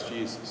priesthood of Christ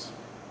Jesus,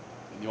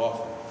 in the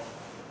offering.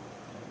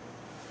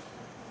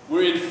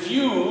 We're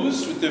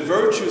infused with the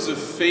virtues of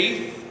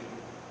faith,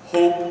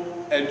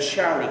 hope, and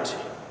charity.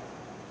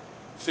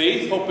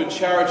 Faith, hope, and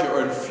charity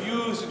are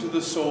infused into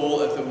the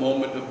soul at the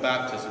moment of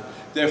baptism.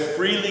 They're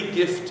freely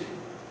gifted.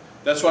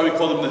 That's why we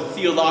call them the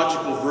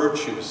theological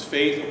virtues,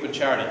 faith, hope, and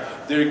charity.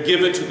 They're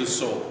given to the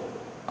soul.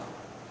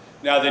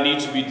 Now they need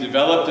to be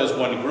developed as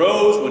one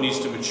grows. One needs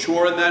to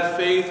mature in that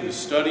faith with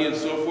study and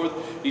so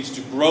forth. Needs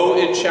to grow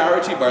in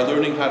charity by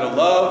learning how to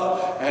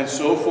love and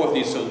so forth.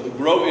 Needs to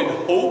grow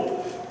in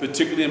hope,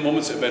 particularly in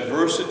moments of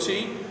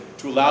adversity,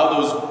 to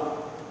allow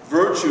those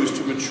virtues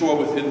to mature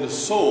within the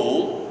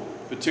soul,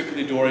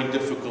 particularly during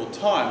difficult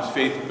times.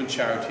 Faith, hope, and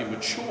charity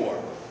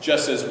mature,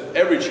 just as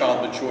every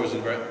child matures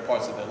in various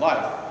parts of their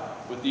life.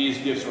 But these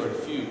gifts are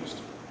infused.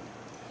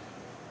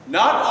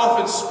 Not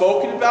often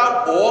spoken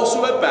about,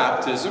 also at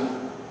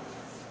baptism,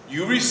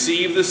 you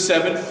receive the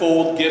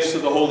sevenfold gifts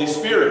of the Holy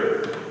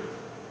Spirit.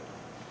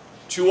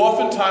 Too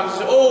often times,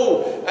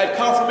 at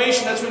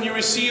confirmation, that's when you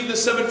receive the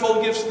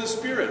sevenfold gifts of the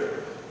Spirit.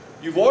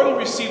 You've already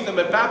received them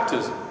at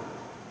baptism.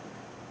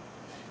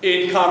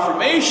 In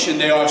confirmation,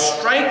 they are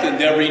strengthened,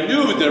 they're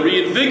renewed, they're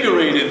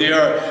reinvigorated,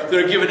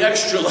 they're given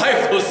extra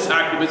life, those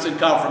sacraments in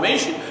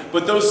confirmation.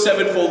 But those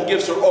sevenfold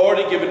gifts are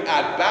already given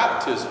at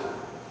baptism,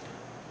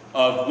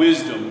 of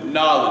wisdom,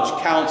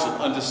 knowledge, counsel,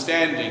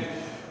 understanding,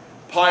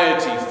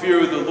 piety,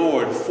 fear of the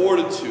Lord,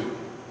 fortitude.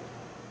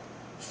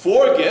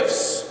 4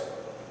 gifts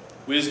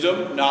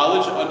Wisdom,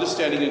 knowledge,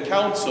 understanding, and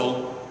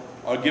counsel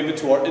are given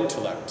to our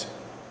intellect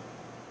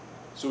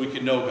so we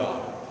can know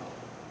God.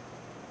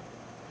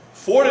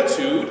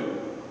 Fortitude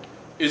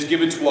is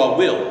given to our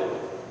will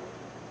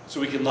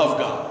so we can love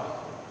God.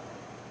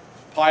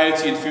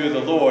 Piety and fear of the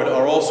Lord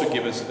are also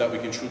given so that we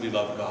can truly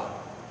love God,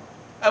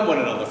 and one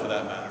another for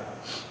that matter.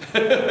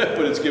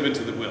 But it's given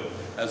to the will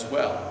as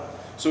well.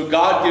 So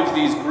God gives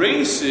these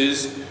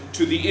graces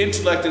to the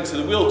intellect and to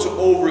the will to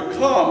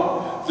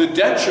overcome the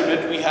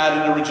detriment we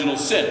had in original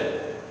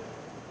sin.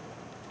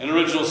 In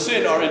original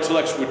sin, our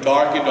intellects were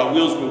darkened, our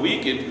wills were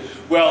weakened.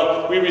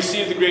 Well, we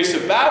receive the grace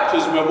of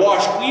baptism, we're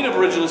washed clean of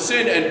original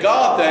sin, and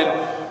God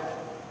then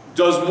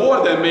does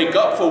more than make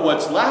up for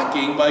what's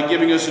lacking by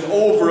giving us an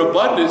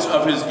overabundance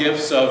of his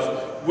gifts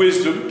of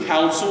wisdom,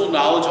 counsel,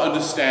 knowledge,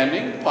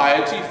 understanding,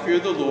 piety, fear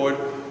of the Lord,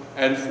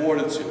 and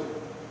fortitude.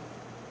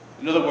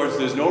 In other words,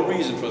 there's no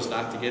reason for us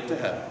not to get to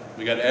heaven.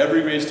 We got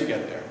every grace to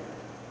get there.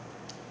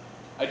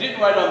 I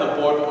didn't write on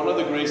the board, but one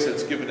other grace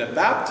that's given at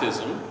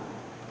baptism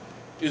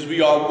is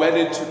we are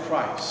wedded to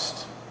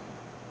Christ.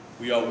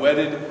 We are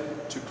wedded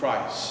to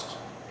Christ.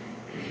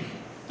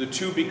 The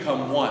two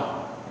become one,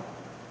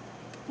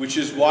 which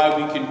is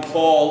why we can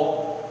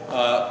call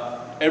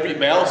every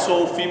male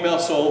soul, female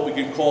soul, we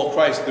can call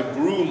Christ the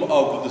groom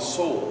of the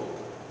soul.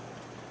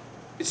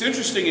 It's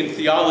interesting in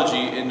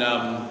theology, in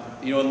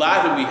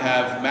Latin we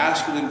have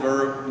masculine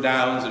verb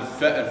nouns and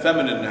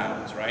feminine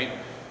nouns, right?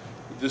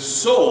 The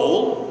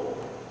soul,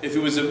 if it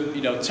was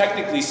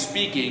technically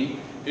speaking,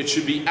 it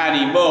should be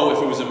animo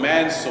if it was a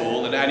man's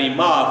soul, and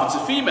anima if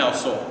it's a female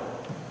soul.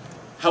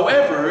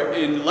 However,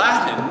 in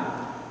Latin,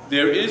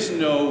 there is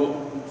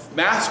no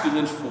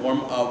masculine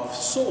form of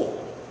soul.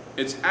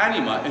 It's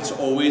anima, it's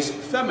always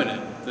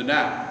feminine, the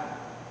noun.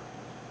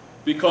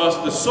 Because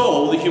the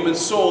soul, the human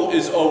soul,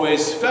 is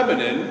always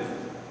feminine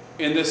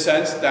in the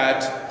sense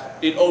that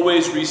it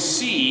always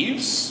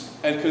receives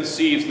and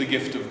conceives the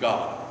gift of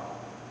God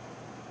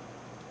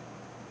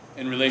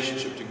in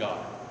relationship to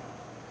God.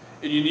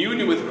 In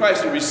union with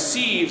Christ, it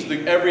receives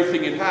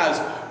everything it has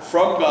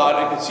from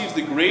God and conceives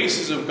the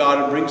graces of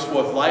God and brings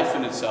forth life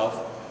in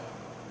itself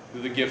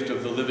through the gift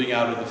of the living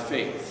out of the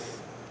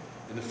faith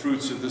and the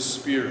fruits of the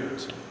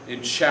Spirit,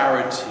 in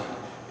charity,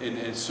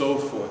 and so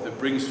forth. It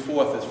brings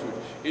forth this fruit.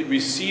 It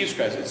receives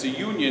Christ. It's a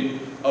union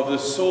of the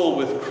soul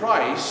with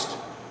Christ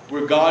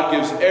where God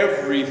gives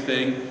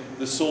everything,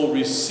 the soul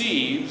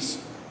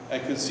receives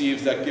and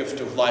conceives that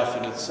gift of life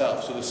in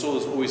itself. So the soul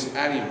is always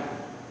anima.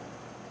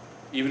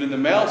 Even in the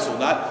male soul,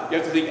 you have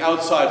to think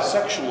outside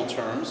sexual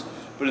terms,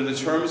 but in the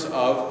terms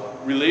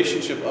of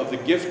relationship of the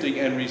gifting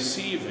and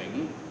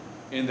receiving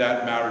in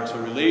that marital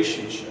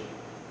relationship.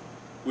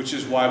 Which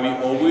is why we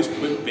always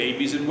put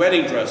babies in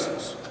wedding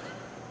dresses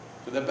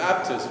for their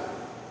baptism,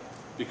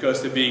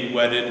 because they're being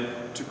wedded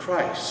to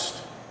Christ.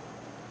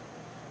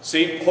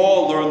 St.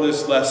 Paul learned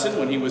this lesson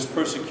when he was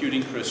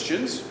persecuting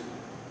Christians,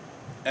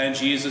 and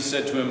Jesus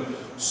said to him,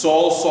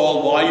 "Saul,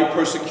 Saul, why are you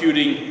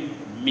persecuting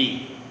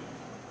me?"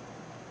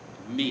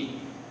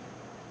 Me.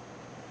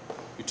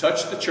 You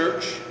touch the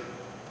church,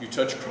 you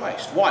touch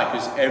Christ. Why?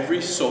 Because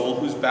every soul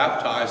who's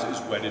baptized is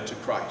wedded to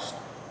Christ.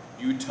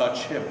 You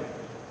touch him.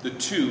 The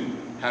two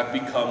have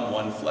become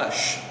one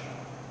flesh.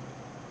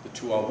 The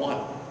two are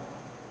one.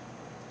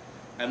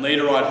 And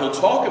later on he'll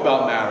talk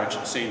about marriage,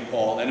 St.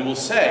 Paul, and he will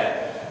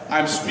say,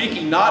 I'm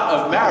speaking not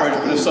of marriage,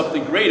 but of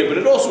something greater, but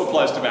it also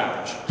applies to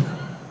marriage.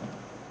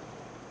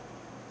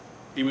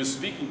 He was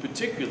speaking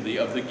particularly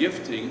of the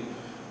gifting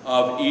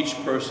of each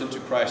person to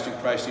Christ, and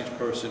Christ each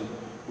person,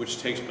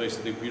 which takes place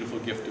in the beautiful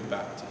gift of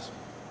baptism.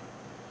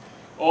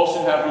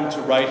 Also have room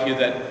to write here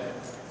that,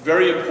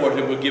 very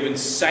important, we're given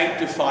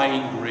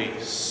sanctifying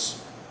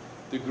grace.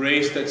 The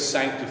grace that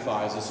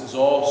sanctifies us is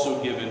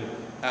also given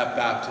at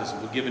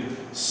baptism. We're given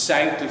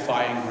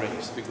sanctifying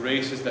grace. The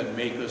graces that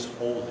make us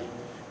holy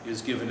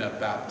is given at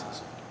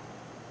baptism.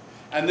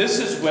 And this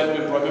is when,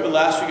 remember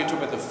last week I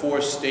talked about the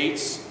 4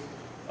 states,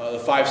 the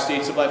 5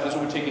 states of life. This is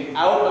when we're taken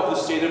out of the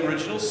state of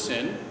original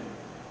sin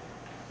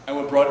and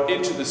we're brought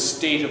into the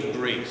state of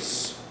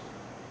grace.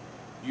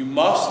 You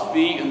must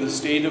be in the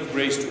state of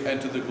grace to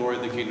enter the glory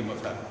of the kingdom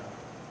of heaven.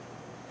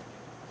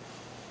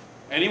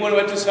 Anyone who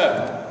enters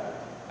heaven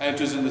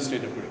enters in the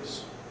state of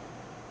grace.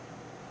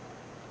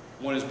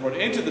 One is brought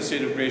into the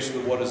state of grace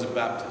through the waters of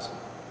baptism.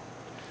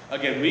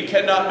 Again, we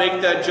cannot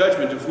make that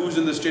judgment of who's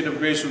in the state of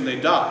grace when they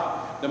die.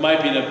 There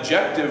might be an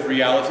objective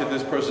reality that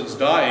this person's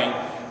dying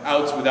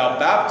out without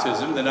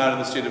baptism. They're not in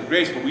the state of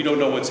grace, but we don't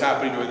know what's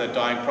happening during that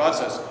dying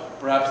process.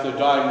 Perhaps they're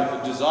dying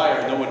with a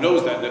desire. No one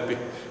knows that. And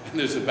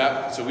there's a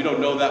baptism, so we don't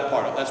know that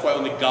part. That's why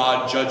only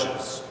God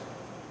judges,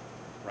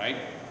 right?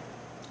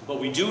 But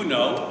we do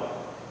know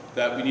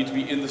that we need to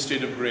be in the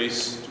state of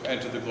grace to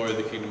enter the glory of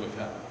the kingdom of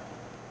heaven.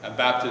 And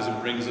baptism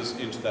brings us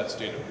into that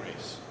state of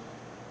grace.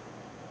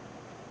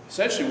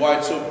 Essentially why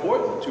it's so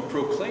important to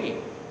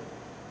proclaim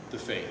the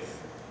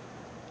faith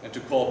and to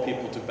call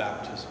people to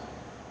baptism,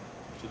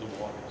 to the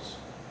waters.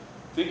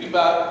 Think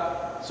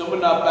about someone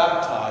not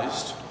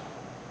baptized,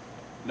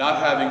 not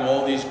having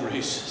all these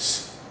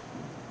graces.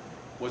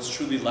 What's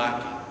truly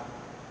lacking?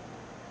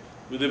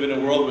 We live in a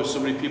world where so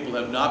many people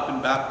have not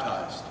been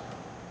baptized.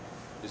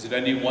 Is it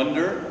any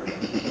wonder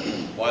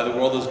why the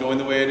world is going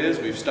the way it is?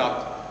 We've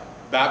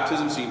stopped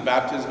baptism, seeing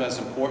baptism as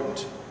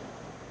important.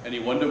 Any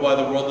wonder why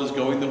the world is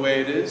going the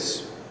way it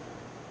is?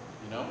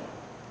 You know?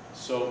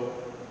 So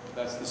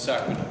that's the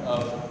sacrament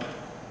of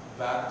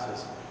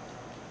baptism.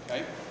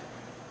 Okay?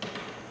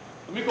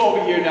 Let me go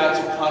over here now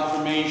to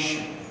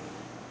confirmation.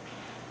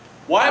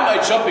 Why am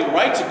I jumping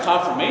right to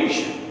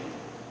confirmation?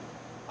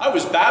 I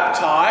was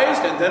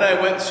baptized, and then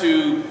I went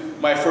to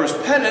my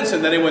first penance,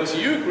 and then I went to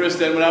Eucharist.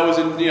 Then when I was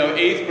in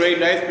 8th grade,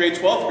 9th grade,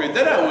 12th grade,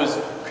 then I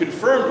was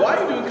confirmed. Why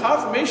are you doing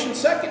confirmation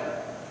second?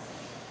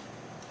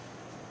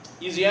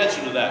 Easy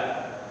answer to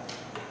that.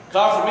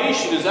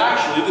 Confirmation is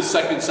actually the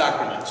second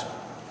sacrament.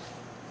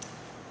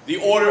 The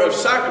order of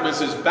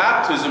sacraments is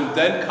baptism,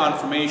 then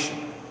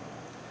confirmation.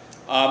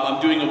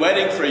 I'm doing a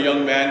wedding for a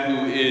young man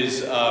who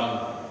is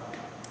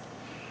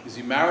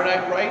he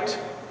Maronite Rite?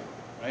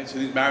 Right? So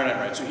he's Maronite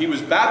Rite. So he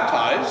was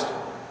baptized,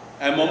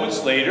 and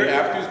moments later,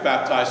 after he was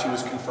baptized, he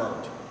was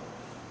confirmed.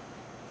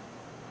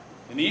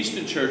 In the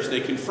Eastern Church,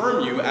 they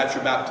confirm you at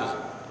your baptism.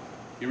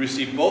 You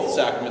receive both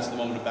sacraments at the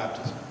moment of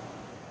baptism.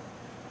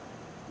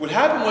 What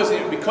happened was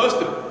that because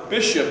the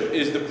bishop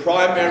is the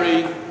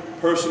primary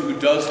person who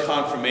does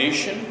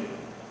confirmation,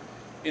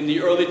 in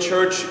the early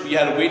church, we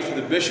had to wait for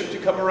the bishop to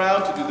come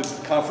around to do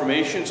the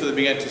confirmation, so they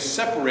began to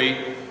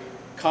separate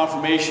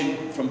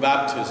confirmation from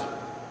baptism.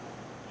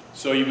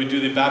 So you would do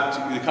the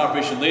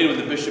confirmation later when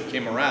the bishop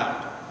came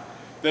around.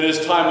 Then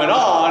as time went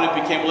on,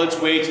 it became, well,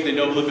 let's wait till they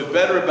know a little bit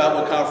better about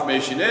what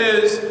confirmation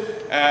is,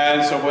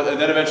 and so forth.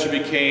 And then eventually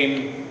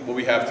became what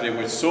we have today,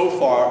 which is so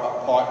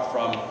far apart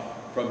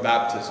from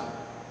baptism.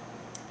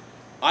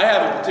 I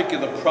have a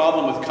particular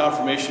problem with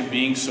confirmation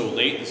being so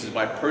late. This is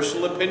my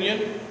personal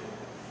opinion.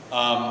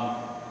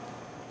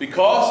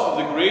 Because of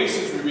the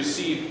graces we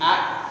receive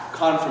at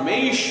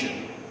confirmation,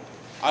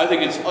 I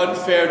think it's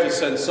unfair to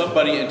send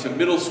somebody into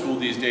middle school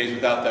these days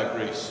without that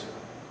grace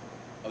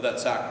of that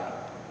sacrament.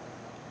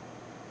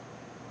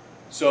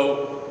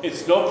 So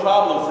it's no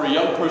problem for a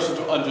young person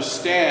to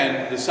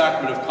understand the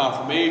sacrament of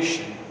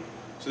confirmation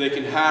so they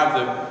can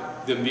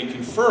have them be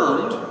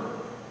confirmed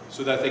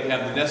so that they can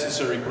have the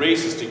necessary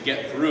graces to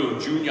get through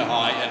junior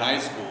high and high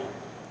school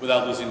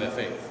without losing their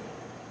faith.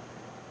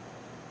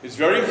 It's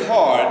very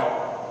hard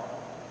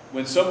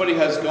when somebody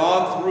has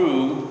gone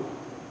through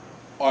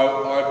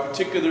our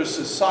particular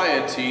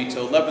society to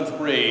 11th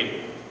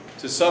grade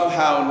to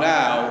somehow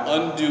now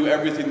undo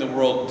everything the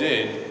world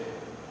did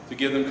to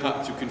give them,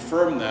 to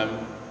confirm them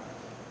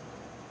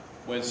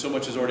when so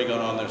much has already gone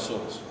on in their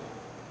souls,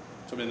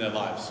 so in their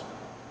lives.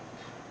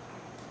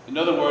 In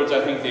other words,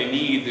 I think they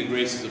need the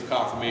graces of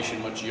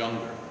confirmation much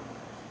younger.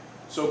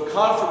 So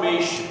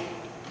confirmation,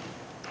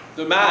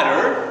 the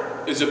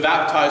matter is a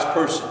baptized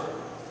person.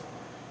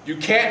 You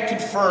can't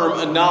confirm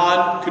a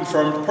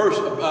non-confirmed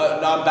person,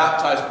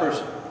 non-baptized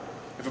person.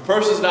 If a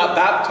person is not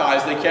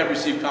baptized, they can't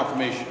receive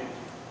confirmation.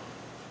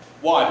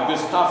 Why?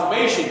 Because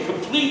confirmation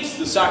completes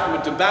the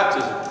sacrament of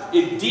baptism.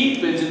 It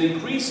deepens and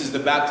increases the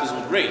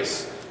baptismal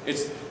grace.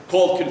 It's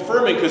called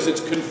confirming because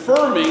it's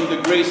confirming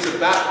the grace of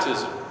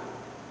baptism.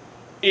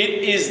 It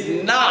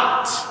is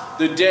not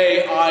the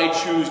day I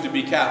choose to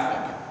be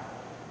Catholic.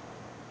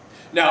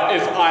 Now,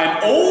 if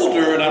I'm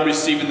older and I'm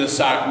receiving the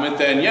sacrament,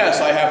 then yes,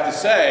 I have to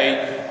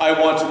say, I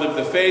want to live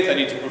the faith, I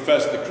need to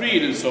profess the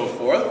creed and so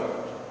forth.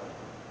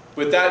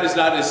 But that is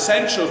not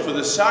essential for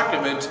the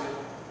sacrament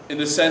in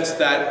the sense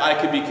that I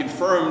can be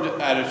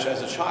confirmed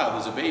as a child,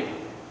 as a baby.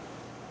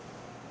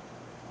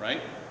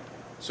 Right?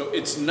 So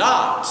it's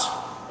not,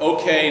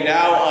 okay,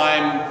 now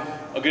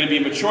I'm going to be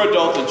a mature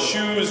adult and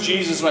choose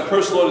Jesus as my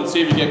personal Lord and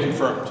Savior and get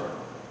confirmed.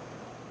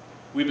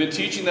 We've been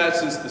teaching that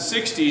since the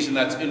 60s, and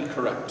that's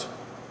incorrect.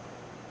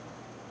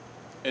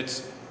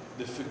 It's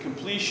the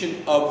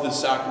completion of the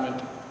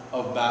sacrament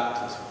of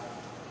baptism.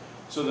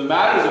 So the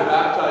matter is a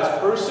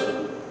baptized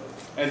person,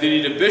 and they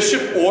need a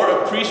bishop or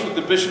a priest with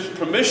the bishop's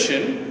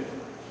permission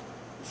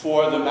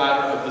for the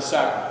matter of the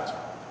sacrament.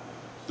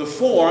 The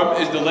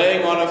form is the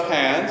laying on of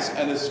hands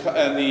and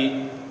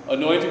the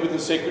anointing with the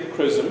sacred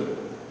chrism,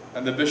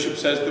 and the bishop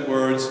says the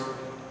words,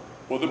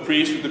 or the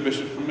priest with the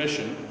bishop's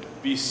permission,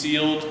 be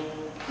sealed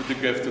with the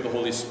gift of the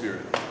Holy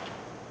Spirit.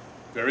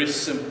 Very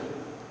simple.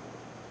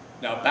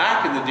 Now,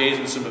 back in the days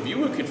when some of you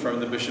were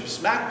confirmed, the bishop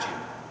smacked you.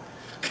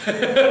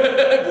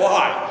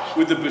 Why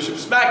would the bishop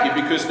smack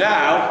you? Because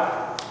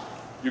now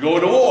you're going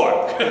to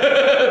war.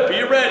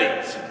 Be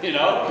ready. You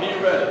know, be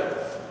ready.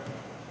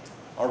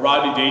 A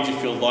Rodney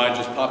Dangerfield line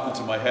just popped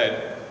into my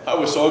head. I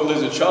was so ugly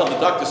as a child, the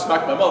doctor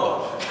smacked my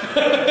mother.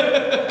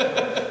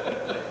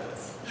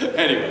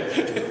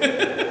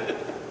 Anyway.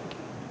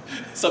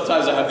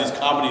 Sometimes I have these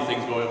comedy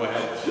things going in my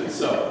head.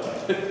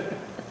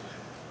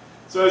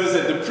 So as I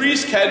said, the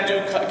priest can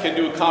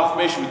do a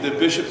confirmation with the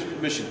bishop's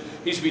permission.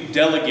 He needs to be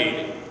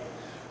delegated.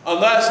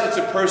 Unless it's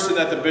a person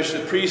that the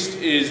priest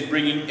is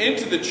bringing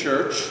into the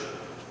church,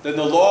 then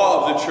the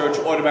law of the church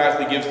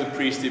automatically gives the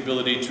priest the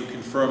ability to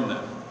confirm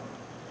them.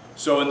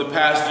 So in the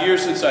past year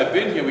since I've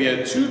been here, we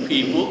had 2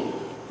 people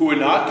who were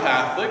not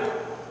Catholic,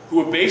 who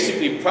were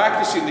basically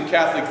practicing the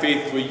Catholic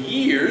faith for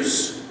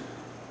years,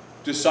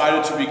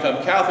 decided to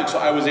become Catholic, so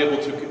I was able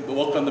to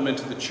welcome them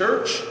into the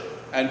church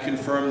and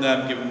confirm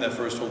them, give them their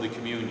first Holy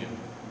Communion.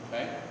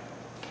 Okay?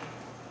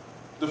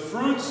 The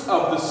fruits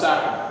of the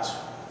sacrament.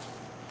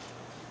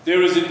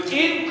 There is an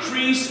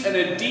increase and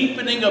a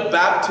deepening of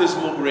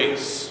baptismal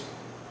grace.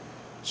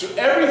 So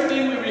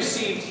everything we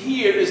received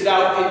here is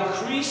now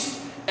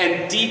increased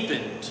and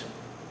deepened.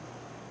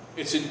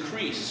 It's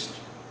increased.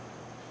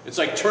 It's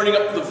like turning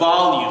up the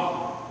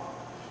volume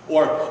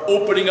or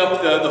opening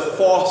up the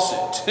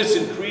faucet. It's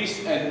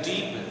increased and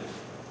deepened.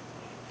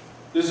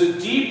 There's a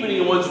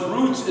deepening of one's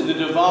roots in the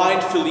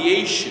divine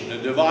filiation,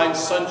 a divine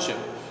sonship,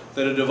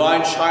 that a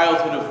divine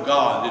childhood of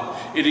God.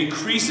 It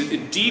increases,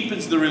 it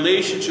deepens the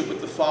relationship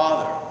with the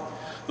Father.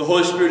 The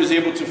Holy Spirit is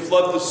able to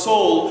flood the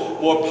soul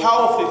more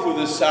powerfully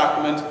through this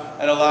sacrament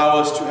and allow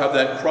us to have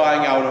that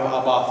crying out of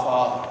Abba,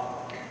 Father.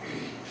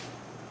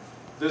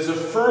 There's a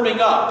firming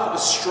up, a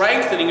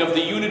strengthening of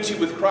the unity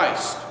with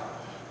Christ.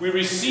 We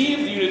receive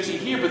the unity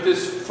here, but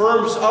this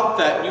firms up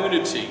that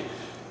unity.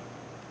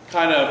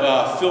 Kind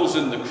of fills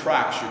in the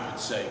cracks, you could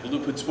say.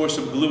 Puts more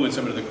some glue in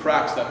some of the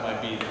cracks that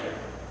might be there.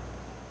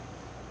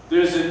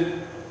 There's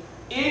an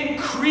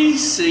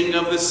increasing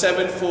of the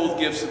sevenfold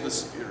gifts of the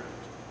Spirit.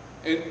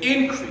 An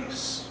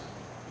increase.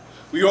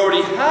 We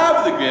already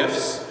have the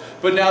gifts,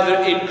 but now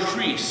they're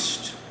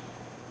increased.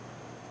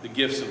 The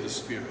gifts of the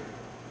Spirit.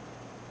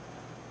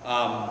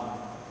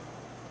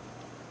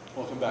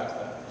 We'll come back to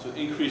that. So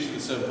increase of the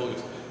sevenfold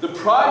gifts. The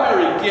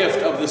primary gift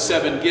of the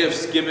seven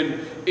gifts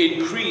given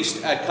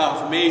increased at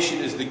confirmation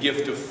is the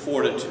gift of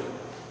fortitude.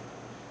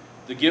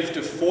 The gift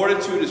of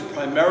fortitude is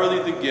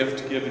primarily the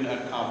gift given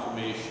at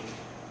confirmation.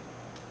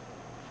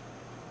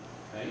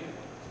 Okay?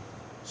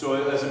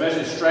 So as I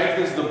mentioned, it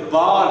strengthens the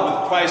bond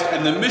with Christ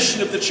and the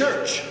mission of the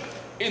church.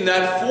 In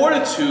that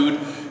fortitude,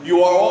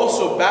 you are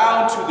also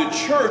bound to the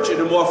church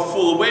in a more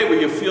full way where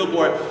you feel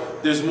more,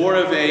 there's more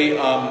of a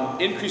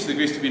increase of the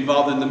grace to be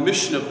involved in the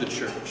mission of the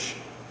church.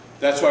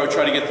 That's why we're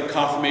trying to get the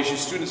confirmation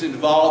students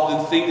involved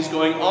in things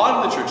going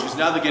on in the church, because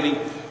now they're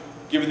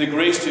given the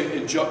grace to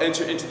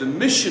enter into the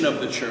mission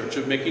of the church,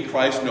 of making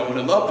Christ known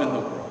and loved in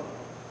the world.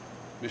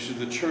 Mission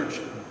of the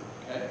church.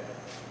 Okay?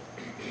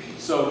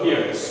 So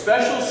here,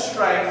 special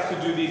strength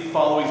to do the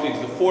following things.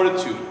 The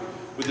fortitude,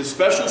 with the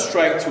special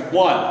strength to,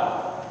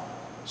 one,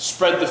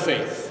 spread the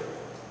faith.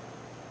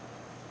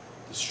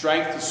 The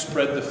strength to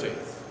spread the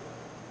faith.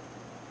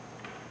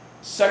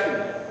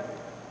 Secondly,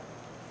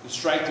 the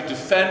strength to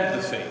defend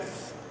the faith.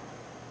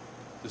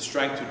 The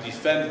strength to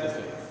defend the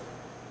faith.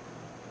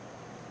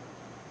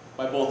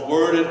 By both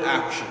word and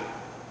action,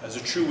 as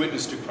a true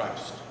witness to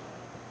Christ.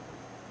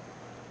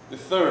 The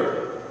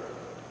third,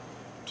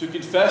 to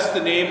confess the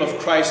name of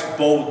Christ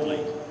boldly.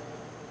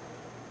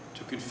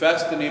 To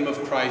confess the name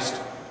of Christ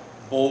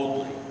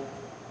boldly.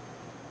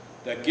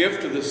 That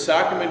gift of the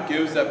sacrament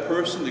gives that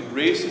person the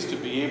graces to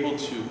be able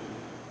to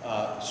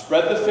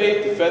spread the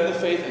faith, defend the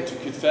faith, and to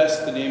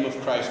confess the name of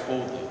Christ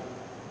boldly.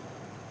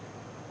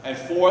 And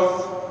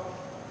fourth,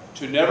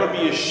 to never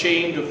be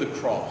ashamed of the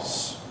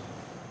cross.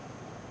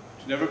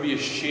 To never be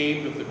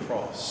ashamed of the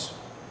cross.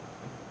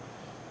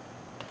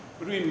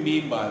 What do we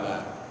mean by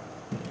that?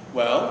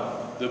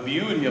 Well, the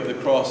beauty of the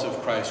cross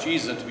of Christ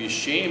Jesus, and to be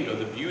ashamed of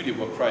the beauty of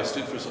what Christ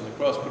did for us on the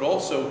cross, but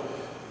also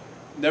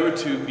never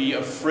to be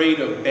afraid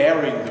of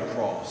bearing the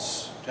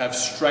cross. To have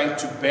strength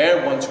to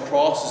bear one's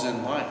crosses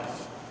in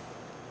life.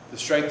 The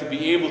strength to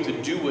be able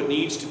to do what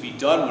needs to be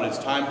done when it's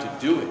time to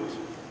do it.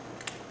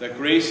 That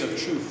grace of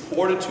true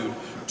fortitude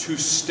to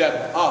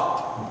step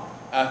up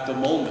at the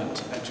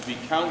moment and to be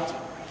counted.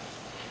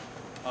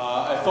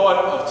 I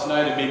thought of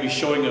tonight of maybe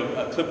showing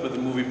a clip of the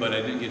movie, but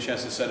I didn't get a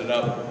chance to set it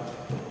up.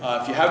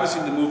 If you haven't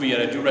seen the movie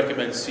yet, I do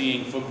recommend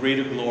seeing For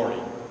Greater Glory.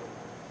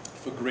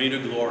 For Greater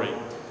Glory.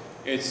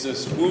 It's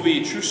this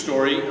movie, true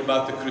story,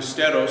 about the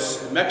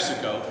Cristeros in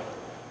Mexico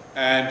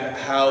and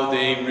how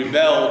they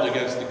rebelled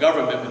against the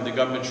government when the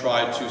government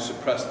tried to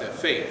suppress their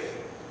faith.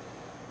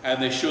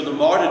 And they show the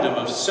martyrdom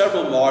of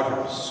several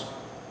martyrs.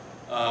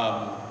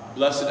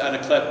 Blessed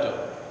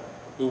Anacleto,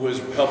 who was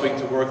helping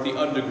to work the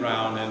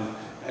underground and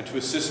to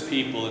assist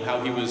people, and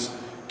how he was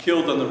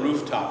killed on the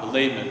rooftop, a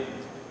layman.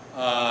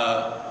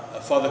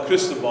 Father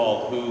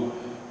Cristobal, who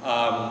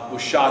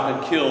was shot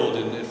and killed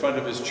in front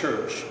of his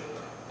church.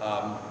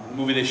 In the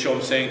movie they show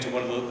him saying to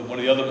one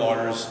of the other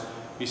martyrs,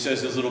 he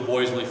says his little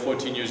boy is only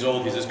 14 years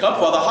old, he says, "Come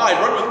Father,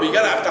 hide, run with me, you're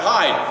gonna have to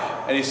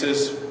hide." And he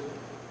says,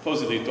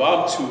 "Posilito,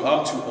 I'm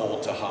too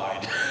old to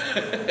hide."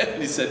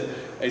 And he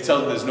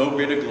tells him there's no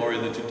greater glory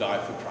than to die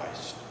for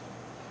Christ.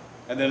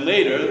 And then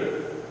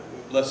later,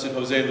 Blessed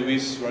Jose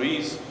Luis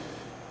Ruiz,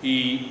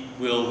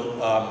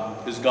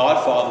 his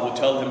godfather will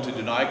tell him to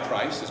deny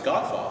Christ, his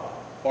godfather,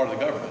 part of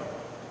the government,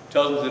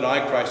 tells him to deny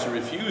Christ, he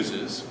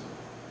refuses.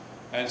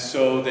 And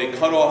so they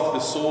cut off the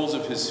soles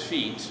of his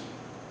feet,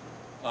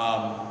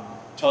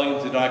 telling him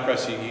to deny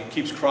Christ. He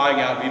keeps crying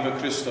out, "Viva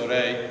Cristo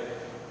Rey."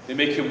 They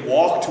make him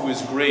walk to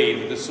his grave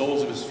with the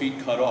soles of his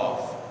feet cut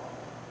off.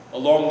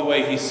 Along the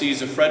way, he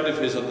sees a friend of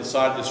his on the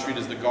side of the street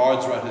as the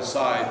guards are at his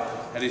side,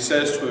 And he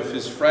says to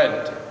his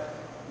friend,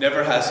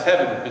 never has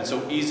heaven been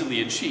so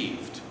easily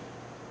achieved.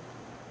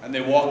 And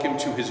they walk him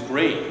to his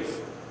grave.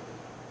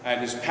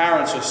 And his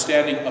parents are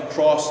standing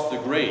across the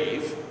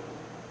grave.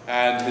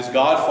 And his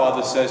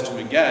godfather says to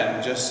him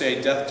again, just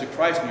say death to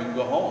Christ and you can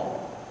go home.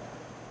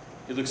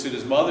 He looks at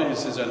his mother and he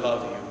says, I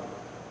love you.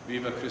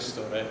 Viva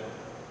Cristo, right?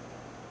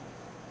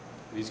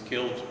 And he's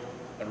killed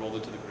and rolled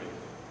into the grave.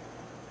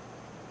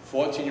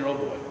 14-year-old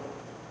boy.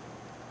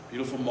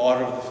 Beautiful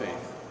martyr of the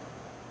faith.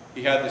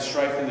 He had the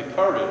strength and the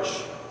courage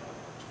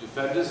to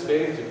defend his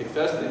faith, to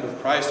confess the name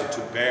of Christ, and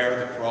to bear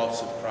the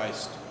cross of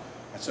Christ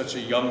at such a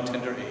young,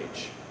 tender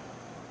age.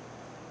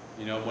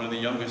 You know, one of the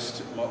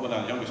youngest, well,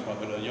 not the youngest one,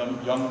 but a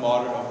young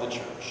martyr of the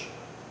church.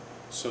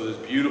 So this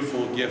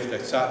beautiful gift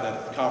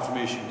that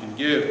confirmation can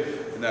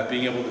give, and that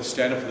being able to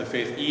stand up for the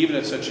faith even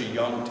at such a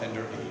young,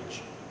 tender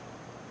age.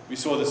 We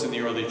saw this in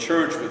the early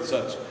church with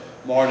such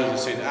martyrs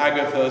as St.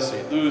 Agatha,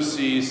 St.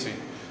 Lucy,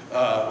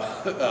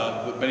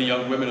 many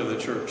young women of the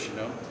church, you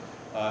know,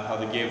 how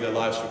they gave their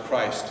lives for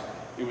Christ.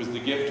 It was the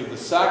gift of the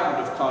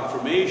sacrament of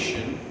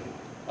confirmation,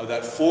 of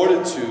that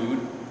fortitude,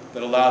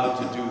 that allowed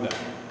them to do that.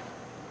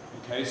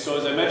 Okay, so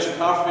as I mentioned,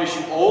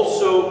 confirmation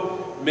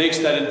also makes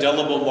that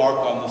indelible mark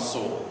on the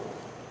soul.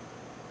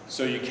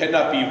 So you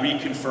cannot be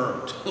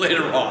reconfirmed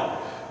later on.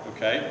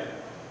 Okay?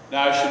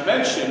 Now I should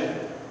mention,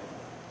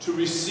 to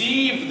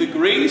receive the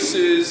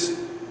graces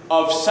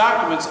of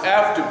sacraments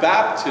after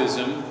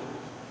baptism,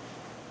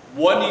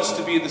 one needs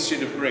to be in the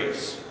state of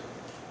grace.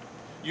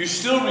 You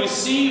still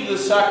receive the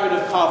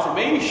sacrament of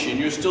confirmation,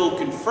 you're still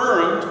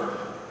confirmed,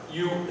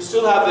 you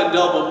still have the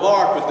indelible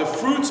mark, but the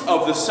fruits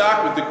of the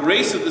sacrament, the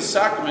grace of the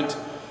sacrament,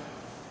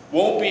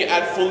 won't be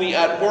fully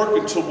at work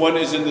until one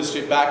is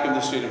back in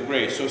the state of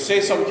grace. So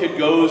say some kid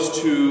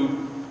goes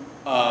to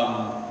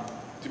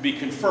be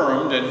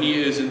confirmed and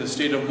he is in the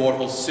state of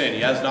mortal sin.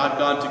 He has not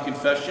gone to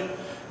confession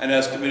and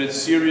has committed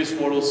serious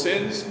mortal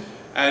sins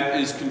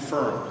and is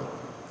confirmed.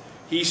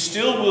 He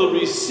still will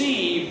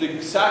receive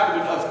the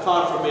sacrament of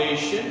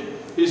confirmation.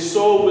 His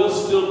soul will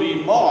still be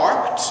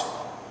marked,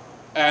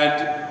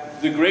 and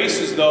the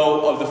graces,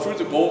 though, of the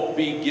fruit won't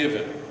be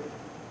given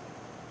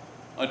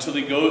until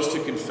he goes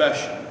to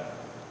confession,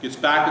 gets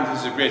back into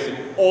his grace,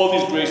 and all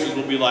these graces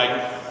will be like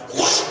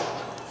whoosh,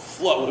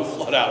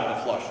 flood out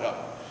and flush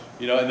up.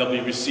 You know, and they'll be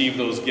received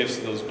those gifts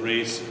and those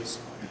graces.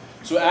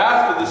 So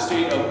after the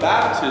state of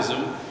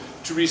baptism,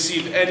 to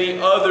receive any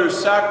other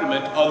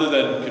sacrament other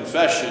than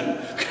confession,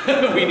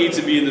 we need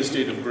to be in the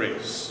state of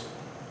grace.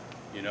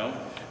 You know?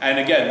 And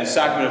again, the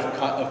sacrament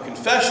of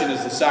confession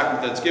is the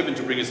sacrament that's given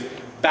to bring us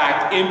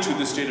back into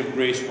the state of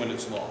grace when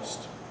it's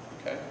lost.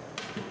 Okay?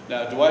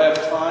 Now, do I have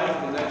time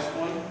for the next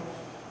one?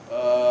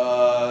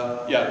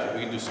 Yeah,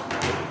 we can do something.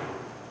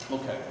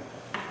 Okay.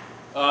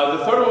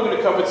 The third one we're going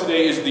to cover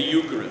today is the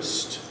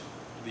Eucharist.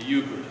 The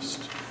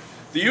Eucharist.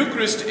 The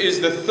Eucharist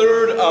is the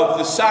third of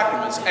the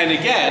sacraments. And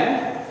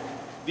again,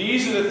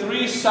 these are the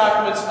three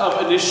sacraments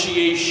of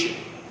initiation,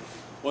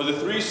 or the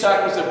three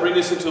sacraments that bring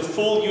us into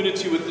full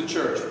unity with the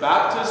church.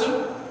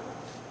 Baptism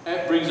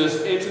brings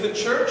us into the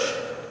church.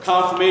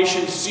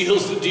 Confirmation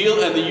seals the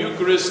deal, and the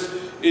Eucharist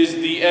is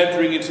the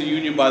entering into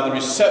union by the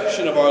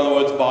reception of our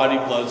Lord's body,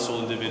 blood, soul,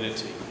 and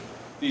divinity.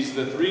 These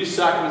are the three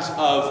sacraments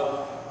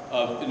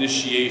of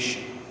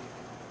initiation.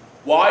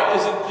 Why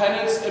is it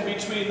penance in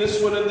between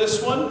this one and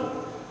this one?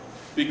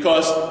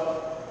 Because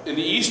in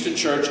the Eastern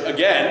Church,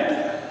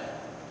 again,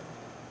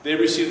 they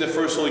receive the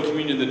first Holy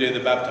Communion the day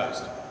they're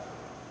baptized.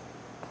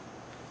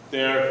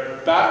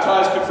 They're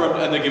baptized, confirmed,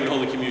 and they're given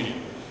Holy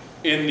Communion.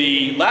 In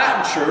the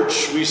Latin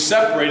Church, we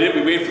separate it.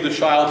 We wait for the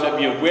child to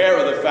be aware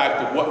of the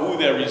fact of who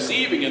they're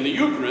receiving in the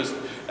Eucharist,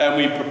 and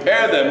we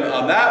prepare them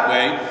on that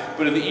way.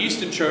 But in the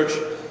Eastern Church,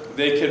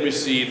 they can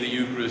receive the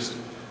Eucharist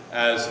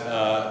as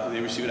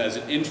they receive it as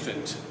an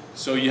infant.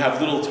 So you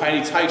have little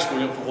tiny tykes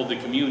going up for Holy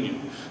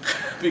Communion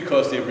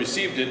because they've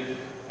received it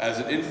as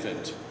an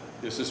infant.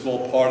 There's a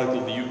small particle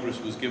of the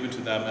Eucharist was given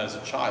to them as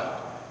a child.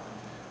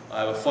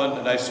 I have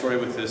a nice story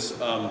with this.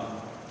 A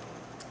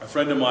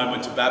friend of mine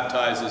went to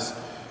baptize this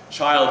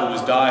child who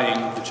was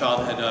dying. The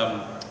child had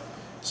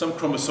some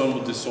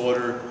chromosomal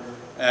disorder,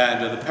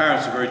 and the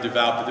parents were very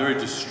devout, but very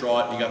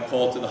distraught. He got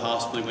called to the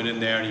hospital. He went in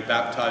there and he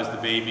baptized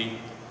the baby.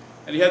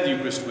 And he had the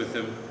Eucharist with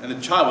him. And the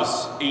child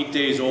was 8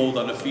 days old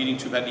on a feeding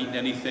tube, hadn't eaten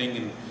anything,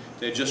 and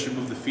they had just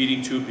removed the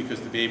feeding tube because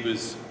the baby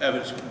was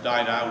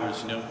died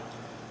hours, you know.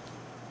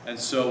 And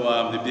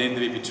so they named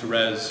the baby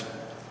Therese.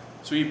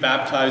 So he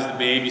baptized the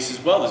baby. He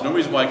says, well, there's no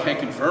reason why I can't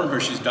confirm her.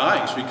 She's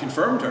dying. So he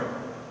confirmed her.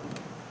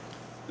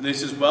 And they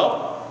says,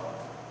 well,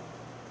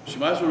 she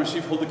might as well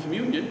receive Holy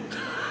Communion.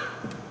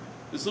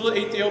 This little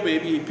 8-day-old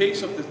baby, he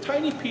picks up the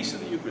tiny piece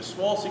of the Eucharist,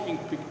 small so he can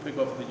pick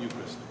off the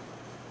Eucharist.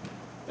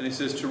 And he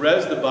says,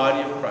 Therese, the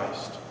body of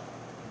Christ.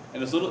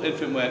 And this little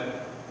infant went,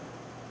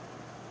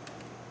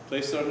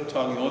 placed it on her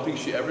tongue. The only thing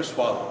she ever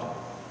swallowed,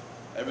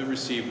 ever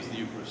received was the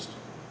Eucharist.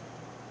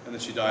 And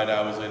then she died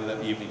hours later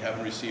that evening,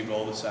 having received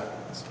all the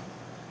sacraments.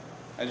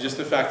 And just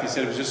the fact he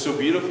said it was just so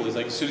beautiful. He's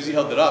like, as soon as he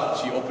held it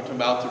up, she opened her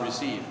mouth to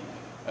receive,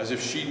 as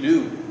if she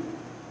knew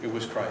it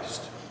was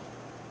Christ.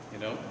 You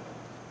know?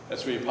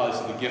 That's where you probably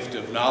see the gift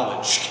of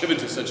knowledge given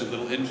to such a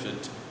little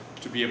infant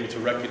to be able to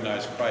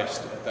recognize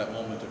Christ at that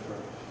moment of her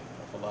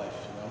life,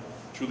 you know?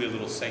 Truly a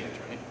little saint,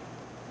 right?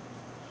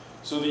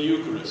 So the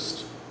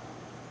Eucharist.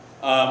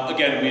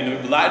 Again,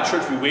 in the Latin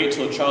Church, we wait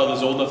till a child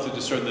is old enough to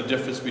discern the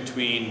difference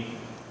between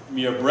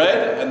mere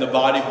bread and the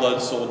body,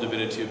 blood, soul, and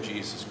divinity of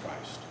Jesus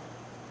Christ.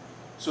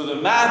 So the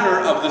matter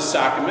of the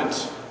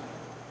sacrament,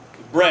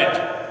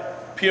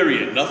 bread,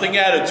 period. Nothing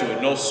added to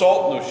it. No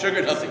salt, no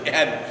sugar, nothing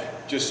added.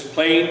 Just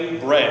plain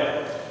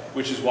bread,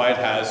 which is why it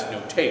has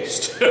no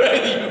taste. The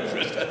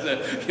Eucharist has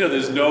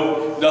there's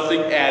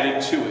nothing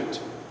added to it.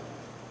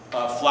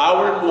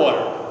 Flour and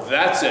water,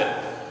 that's it.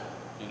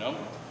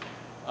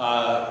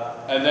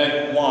 And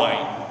then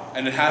wine.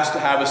 And it has to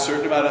have a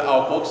certain amount of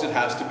alcohol because it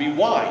has to be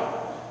wine.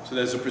 So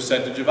there's a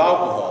percentage of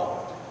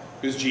alcohol.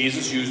 Because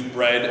Jesus used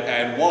bread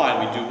and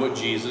wine. We do what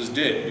Jesus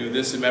did. Do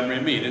this in memory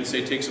of me. He didn't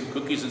say take some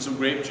cookies and some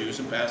grape juice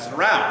and pass it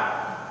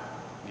around.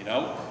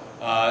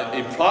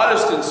 In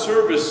Protestant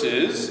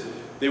services,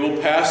 they will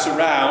pass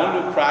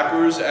around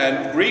crackers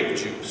and grape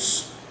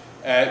juice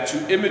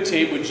to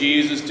imitate what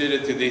Jesus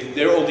did.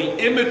 They're only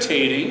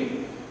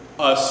imitating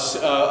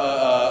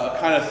a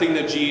kind of thing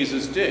that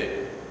Jesus did.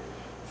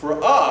 For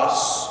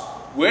us,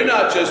 we're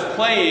not just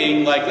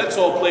playing like, let's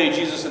all play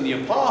Jesus and the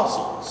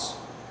Apostles.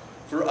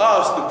 For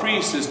us, the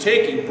priest is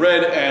taking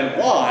bread and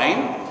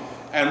wine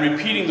and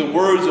repeating the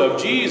words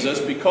of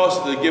Jesus because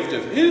of the gift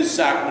of his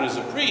sacrament as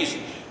a priest.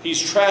 He's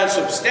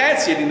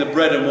transubstantiating the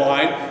bread and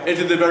wine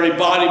into the very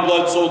body,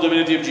 blood, soul,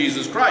 divinity of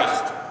Jesus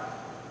Christ.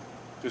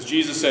 Because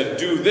Jesus said,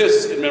 do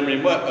this in memory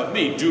of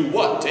me. Do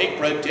what? Take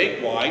bread,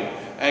 take wine,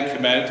 and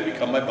command it to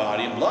become my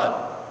body and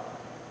blood.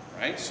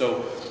 Right?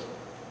 So,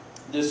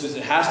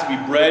 it has to be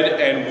bread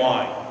and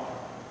wine.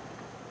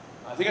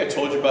 I think I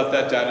told you about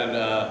that down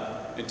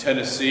in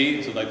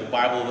Tennessee. So like the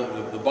buckle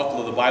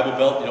of the Bible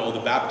Belt, all the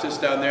Baptists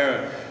down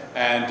there.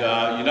 And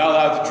you're not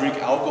allowed to drink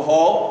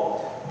alcohol.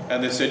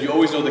 And they said, you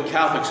always know the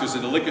Catholics, because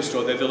in the liquor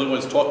store, they're the only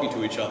ones talking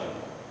to each other.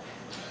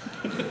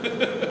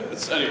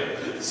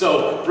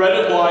 So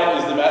bread and wine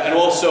is and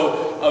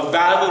also a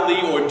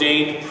validly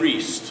ordained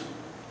priest.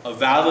 A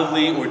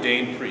validly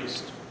ordained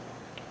priest.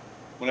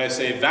 When I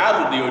say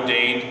validly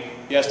ordained,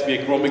 he has to be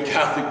a Roman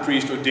Catholic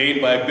priest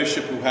ordained by a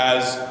bishop who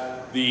has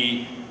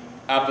the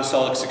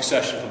apostolic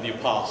succession from the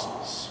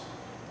apostles,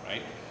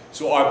 right?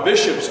 So our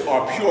bishops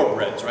are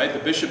purebreds, right? The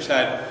bishops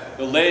had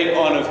the laying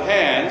on of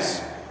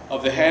hands,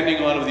 of the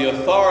handing on of the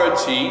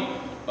authority,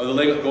 of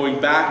the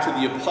going back to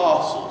the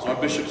apostles. Our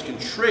bishops can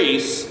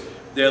trace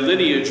their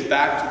lineage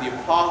back to the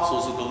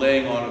apostles of the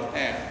laying on of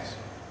hands.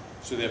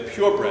 So they're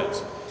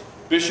purebreds.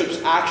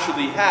 Bishops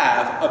actually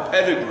have a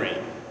pedigree.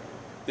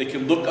 They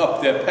can look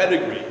up their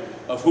pedigree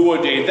of who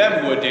ordained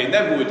them, who ordained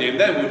them, who ordained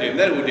them, who ordained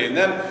them, who ordained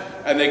them,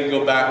 and they can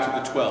go back to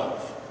the 12.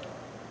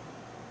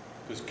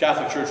 Because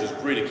Catholic Church is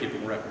great at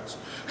keeping records.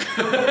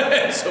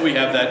 So we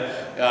have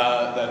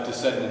that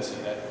descendancy.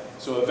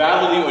 So a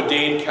validly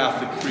ordained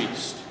Catholic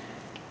priest.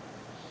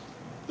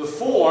 The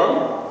form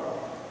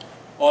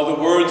are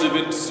the words of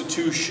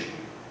institution.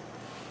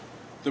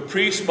 The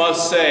priest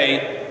must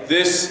say,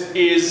 this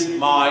is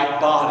my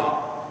body.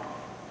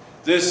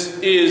 This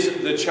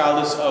is the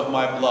chalice of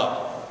my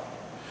blood.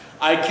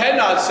 I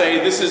cannot say,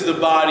 this is the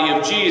body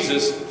of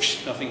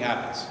Jesus, nothing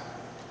happens.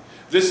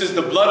 This is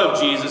the blood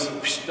of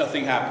Jesus,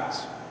 nothing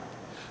happens.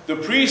 The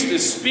priest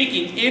is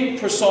speaking in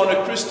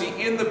persona Christi,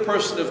 in the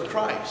person of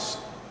Christ.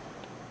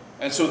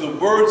 And so the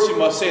words he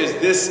must say is,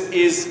 this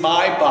is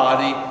my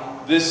body,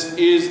 this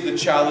is the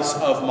chalice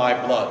of my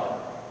blood.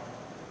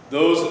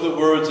 Those are the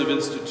words of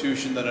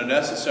institution that are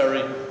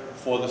necessary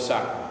for the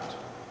sacrament.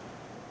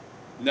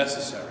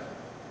 Necessary.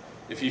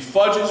 If he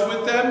fudges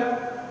with them,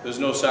 there's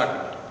no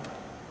sacrament.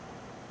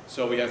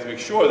 So we have to make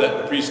sure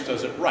that the priest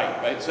does it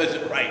right? Says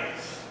it right.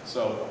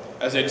 So,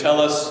 as they tell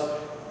us,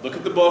 look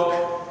at the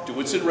book, do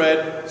what's in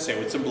red, say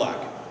what's in black.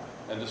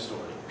 End of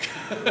story.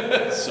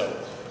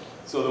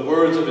 So the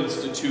words of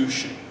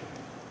institution.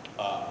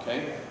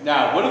 Okay?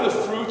 Now, what are the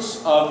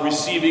fruits of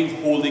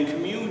receiving Holy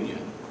Communion?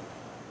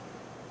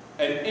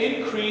 An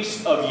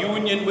increase of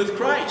union with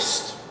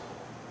Christ.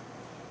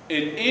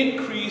 An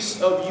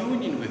increase of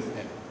union with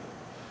Him.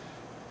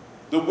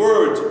 The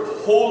word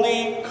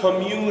Holy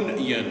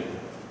Communion,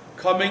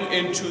 coming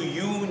into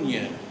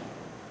union.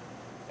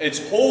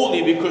 It's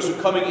holy because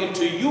we're coming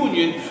into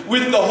union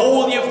with the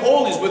Holy of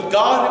Holies, with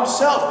God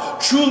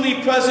Himself,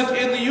 truly present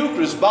in the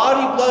Eucharist,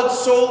 body, blood,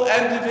 soul,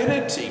 and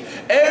divinity.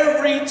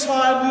 Every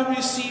time we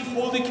receive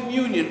Holy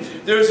Communion,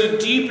 there's a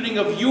deepening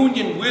of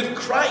union with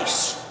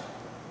Christ.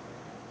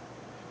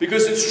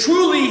 Because it's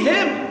truly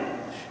Him,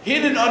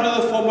 hidden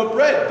under the form of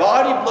bread,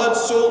 body, blood,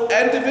 soul,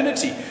 and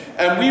divinity.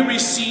 And we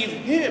receive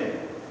Him.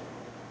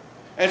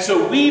 And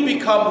so we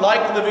become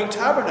like living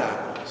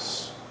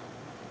tabernacles,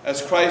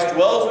 as Christ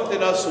dwells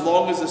within us so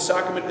long as the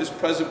sacrament is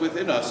present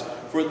within us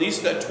for at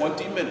least that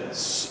 20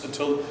 minutes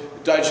until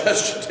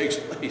digestion takes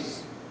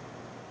place.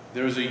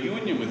 There is a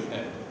union with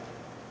Him.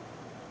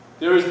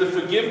 There is the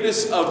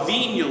forgiveness of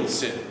venial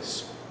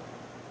sins.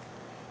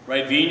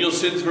 Right? Venial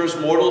sins versus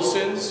mortal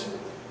sins.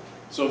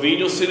 So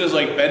venial sin is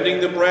like bending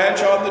the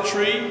branch on the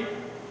tree.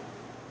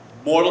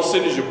 Mortal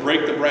sin is you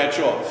break the branch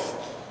off.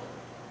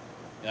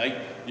 Right?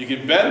 You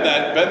can bend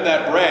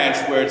that branch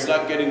where it's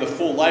not getting the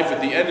full life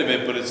at the end of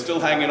it, but it's still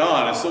hanging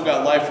on. It's still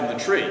got life from the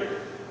tree.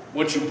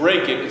 Once you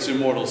break it, it's a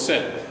mortal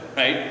sin.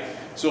 Right?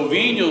 So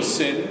venial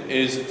sin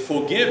is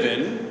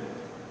forgiven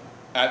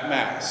at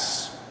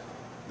Mass.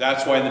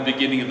 That's why in the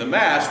beginning of the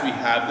Mass we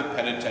have the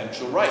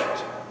penitential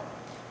rite.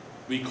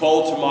 We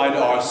call to mind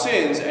our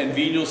sins, and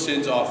venial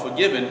sins are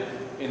forgiven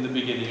in the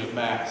beginning of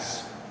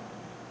Mass.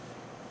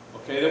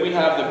 Okay, then we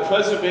have the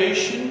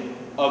preservation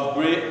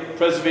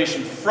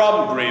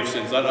from grave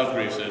sins, not of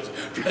grave sins.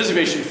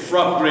 Preservation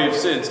from grave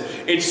sins.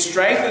 It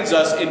strengthens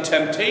us in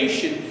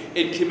temptation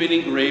in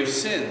committing grave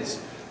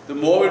sins. The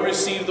more we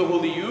receive the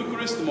Holy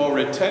Eucharist, the more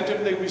we're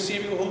attentive to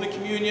receiving the Holy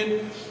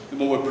Communion, the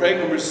more we're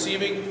praying and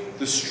receiving,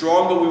 the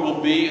stronger we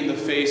will be in the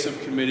face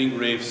of committing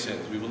grave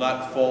sins. We will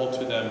not fall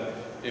to them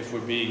if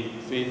we're being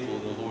faithful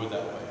to the Lord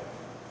that way.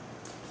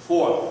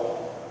 Fourth,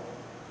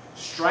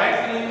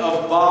 strengthening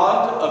of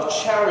bond of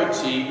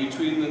charity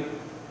between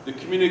the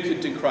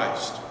communicant and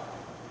Christ.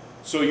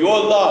 So your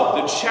love,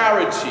 the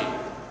charity,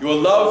 your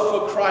love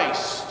for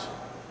Christ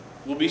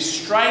will be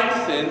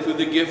strengthened through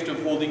the gift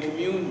of Holy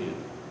Communion.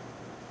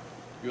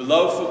 Your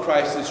love for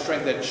Christ is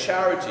strength, that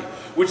charity,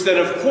 which then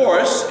of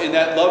course, in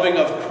that loving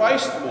of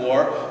Christ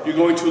more, you're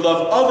going to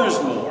love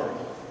others more.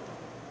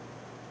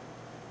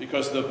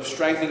 Because the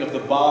strengthening of the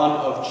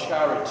bond of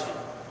charity.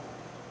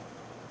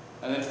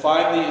 And then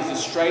finally is the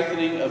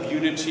strengthening of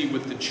unity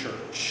with the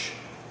church.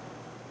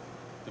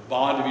 The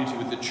bond of unity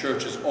with the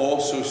church is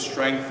also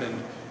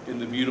strengthened in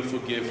the beautiful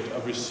gift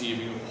of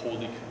receiving of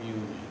Holy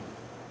Communion.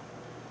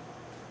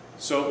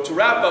 So to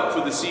wrap up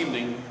for this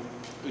evening,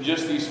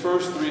 just these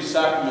first three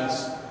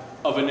sacraments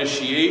of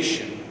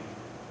initiation,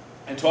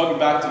 and talking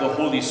back to the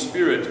Holy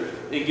Spirit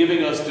in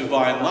giving us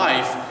divine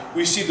life,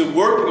 we see the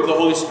working of the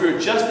Holy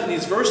Spirit just in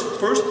these first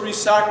three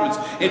sacraments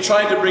in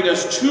trying to bring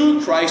us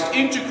to Christ,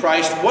 into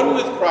Christ, one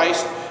with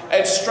Christ,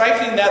 and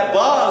strengthening that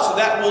bond so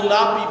that will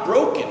not be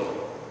broken.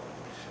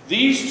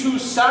 These two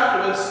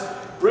sacraments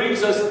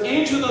brings us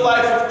into the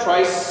life of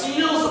Christ,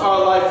 seals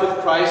our life with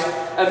Christ,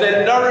 and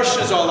then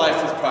nourishes our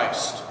life with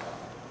Christ.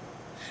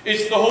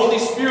 It's the Holy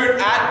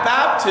Spirit at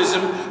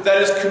baptism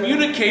that is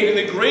communicating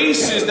the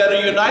graces that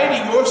are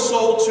uniting your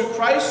soul to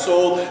Christ's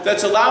soul,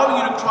 that's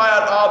allowing you to cry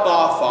out,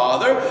 Abba,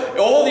 Father.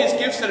 All these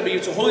gifts that are being,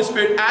 it's the Holy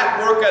Spirit at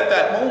work at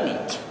that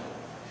moment.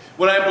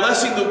 When I'm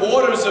blessing the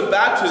waters of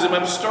baptism,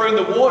 I'm stirring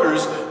the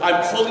waters,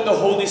 I'm calling the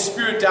Holy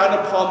Spirit down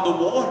upon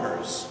the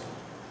waters,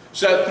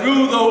 so that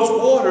through those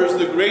waters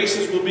the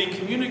graces will be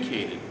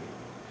communicated.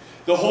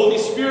 The Holy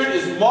Spirit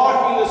is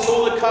marking the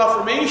soul at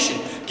confirmation,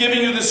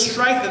 giving you the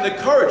strength and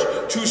the courage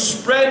to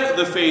spread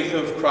the faith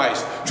of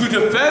Christ, to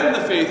defend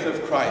the faith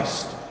of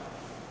Christ,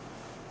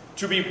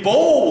 to be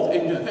bold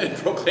in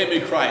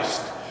proclaiming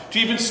Christ, to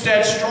even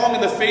stand strong in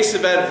the face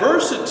of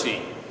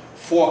adversity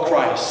for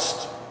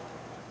Christ,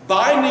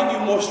 binding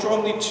you more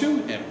strongly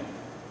to Him.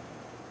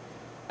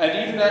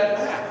 And even at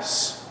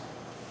Mass,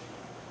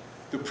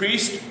 the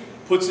priest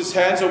puts his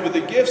hands over the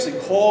gifts and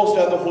calls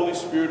down the Holy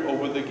Spirit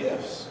over the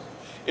gifts.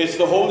 It's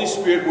the Holy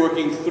Spirit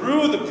working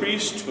through the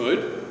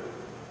priesthood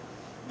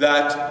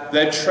that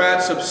then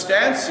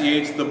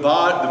transubstantiates the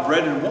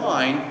bread and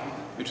wine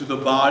into the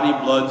body,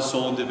 blood,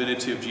 soul, and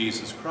divinity of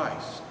Jesus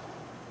Christ.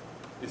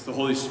 It's the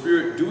Holy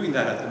Spirit doing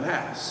that at the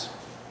Mass.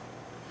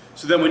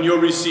 So then when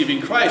you're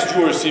receiving Christ,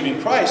 you are receiving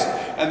Christ,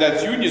 and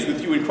that union is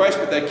with you in Christ,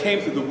 but that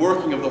came through the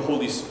working of the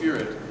Holy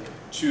Spirit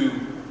to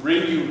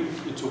bring you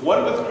into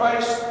one with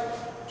Christ,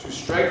 to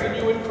strengthen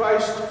you in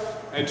Christ,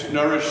 and to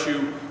nourish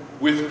you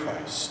with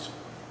Christ.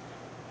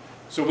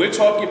 So we're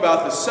talking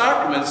about the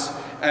sacraments,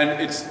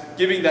 and it's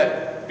being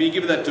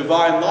given that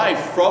divine life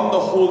from the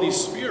Holy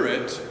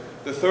Spirit,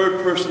 the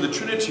third person of the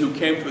Trinity who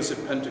came to us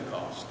at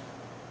Pentecost.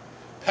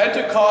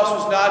 Pentecost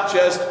was not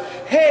just,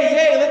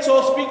 hey, let's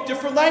all speak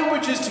different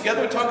languages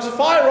together with tongues of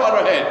fire on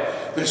our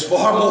head. There's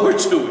far more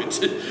to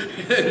it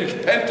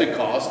in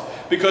Pentecost,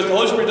 because the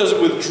Holy Spirit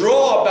doesn't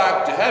withdraw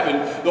back to heaven.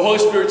 The Holy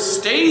Spirit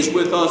stays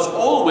with us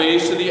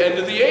always to the end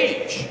of the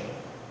age,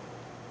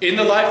 in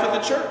the life of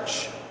the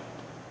church,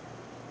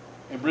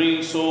 and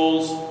bringing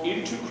souls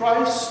into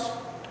Christ,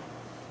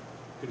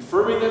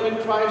 confirming them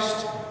in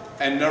Christ,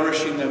 and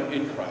nourishing them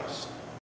in Christ.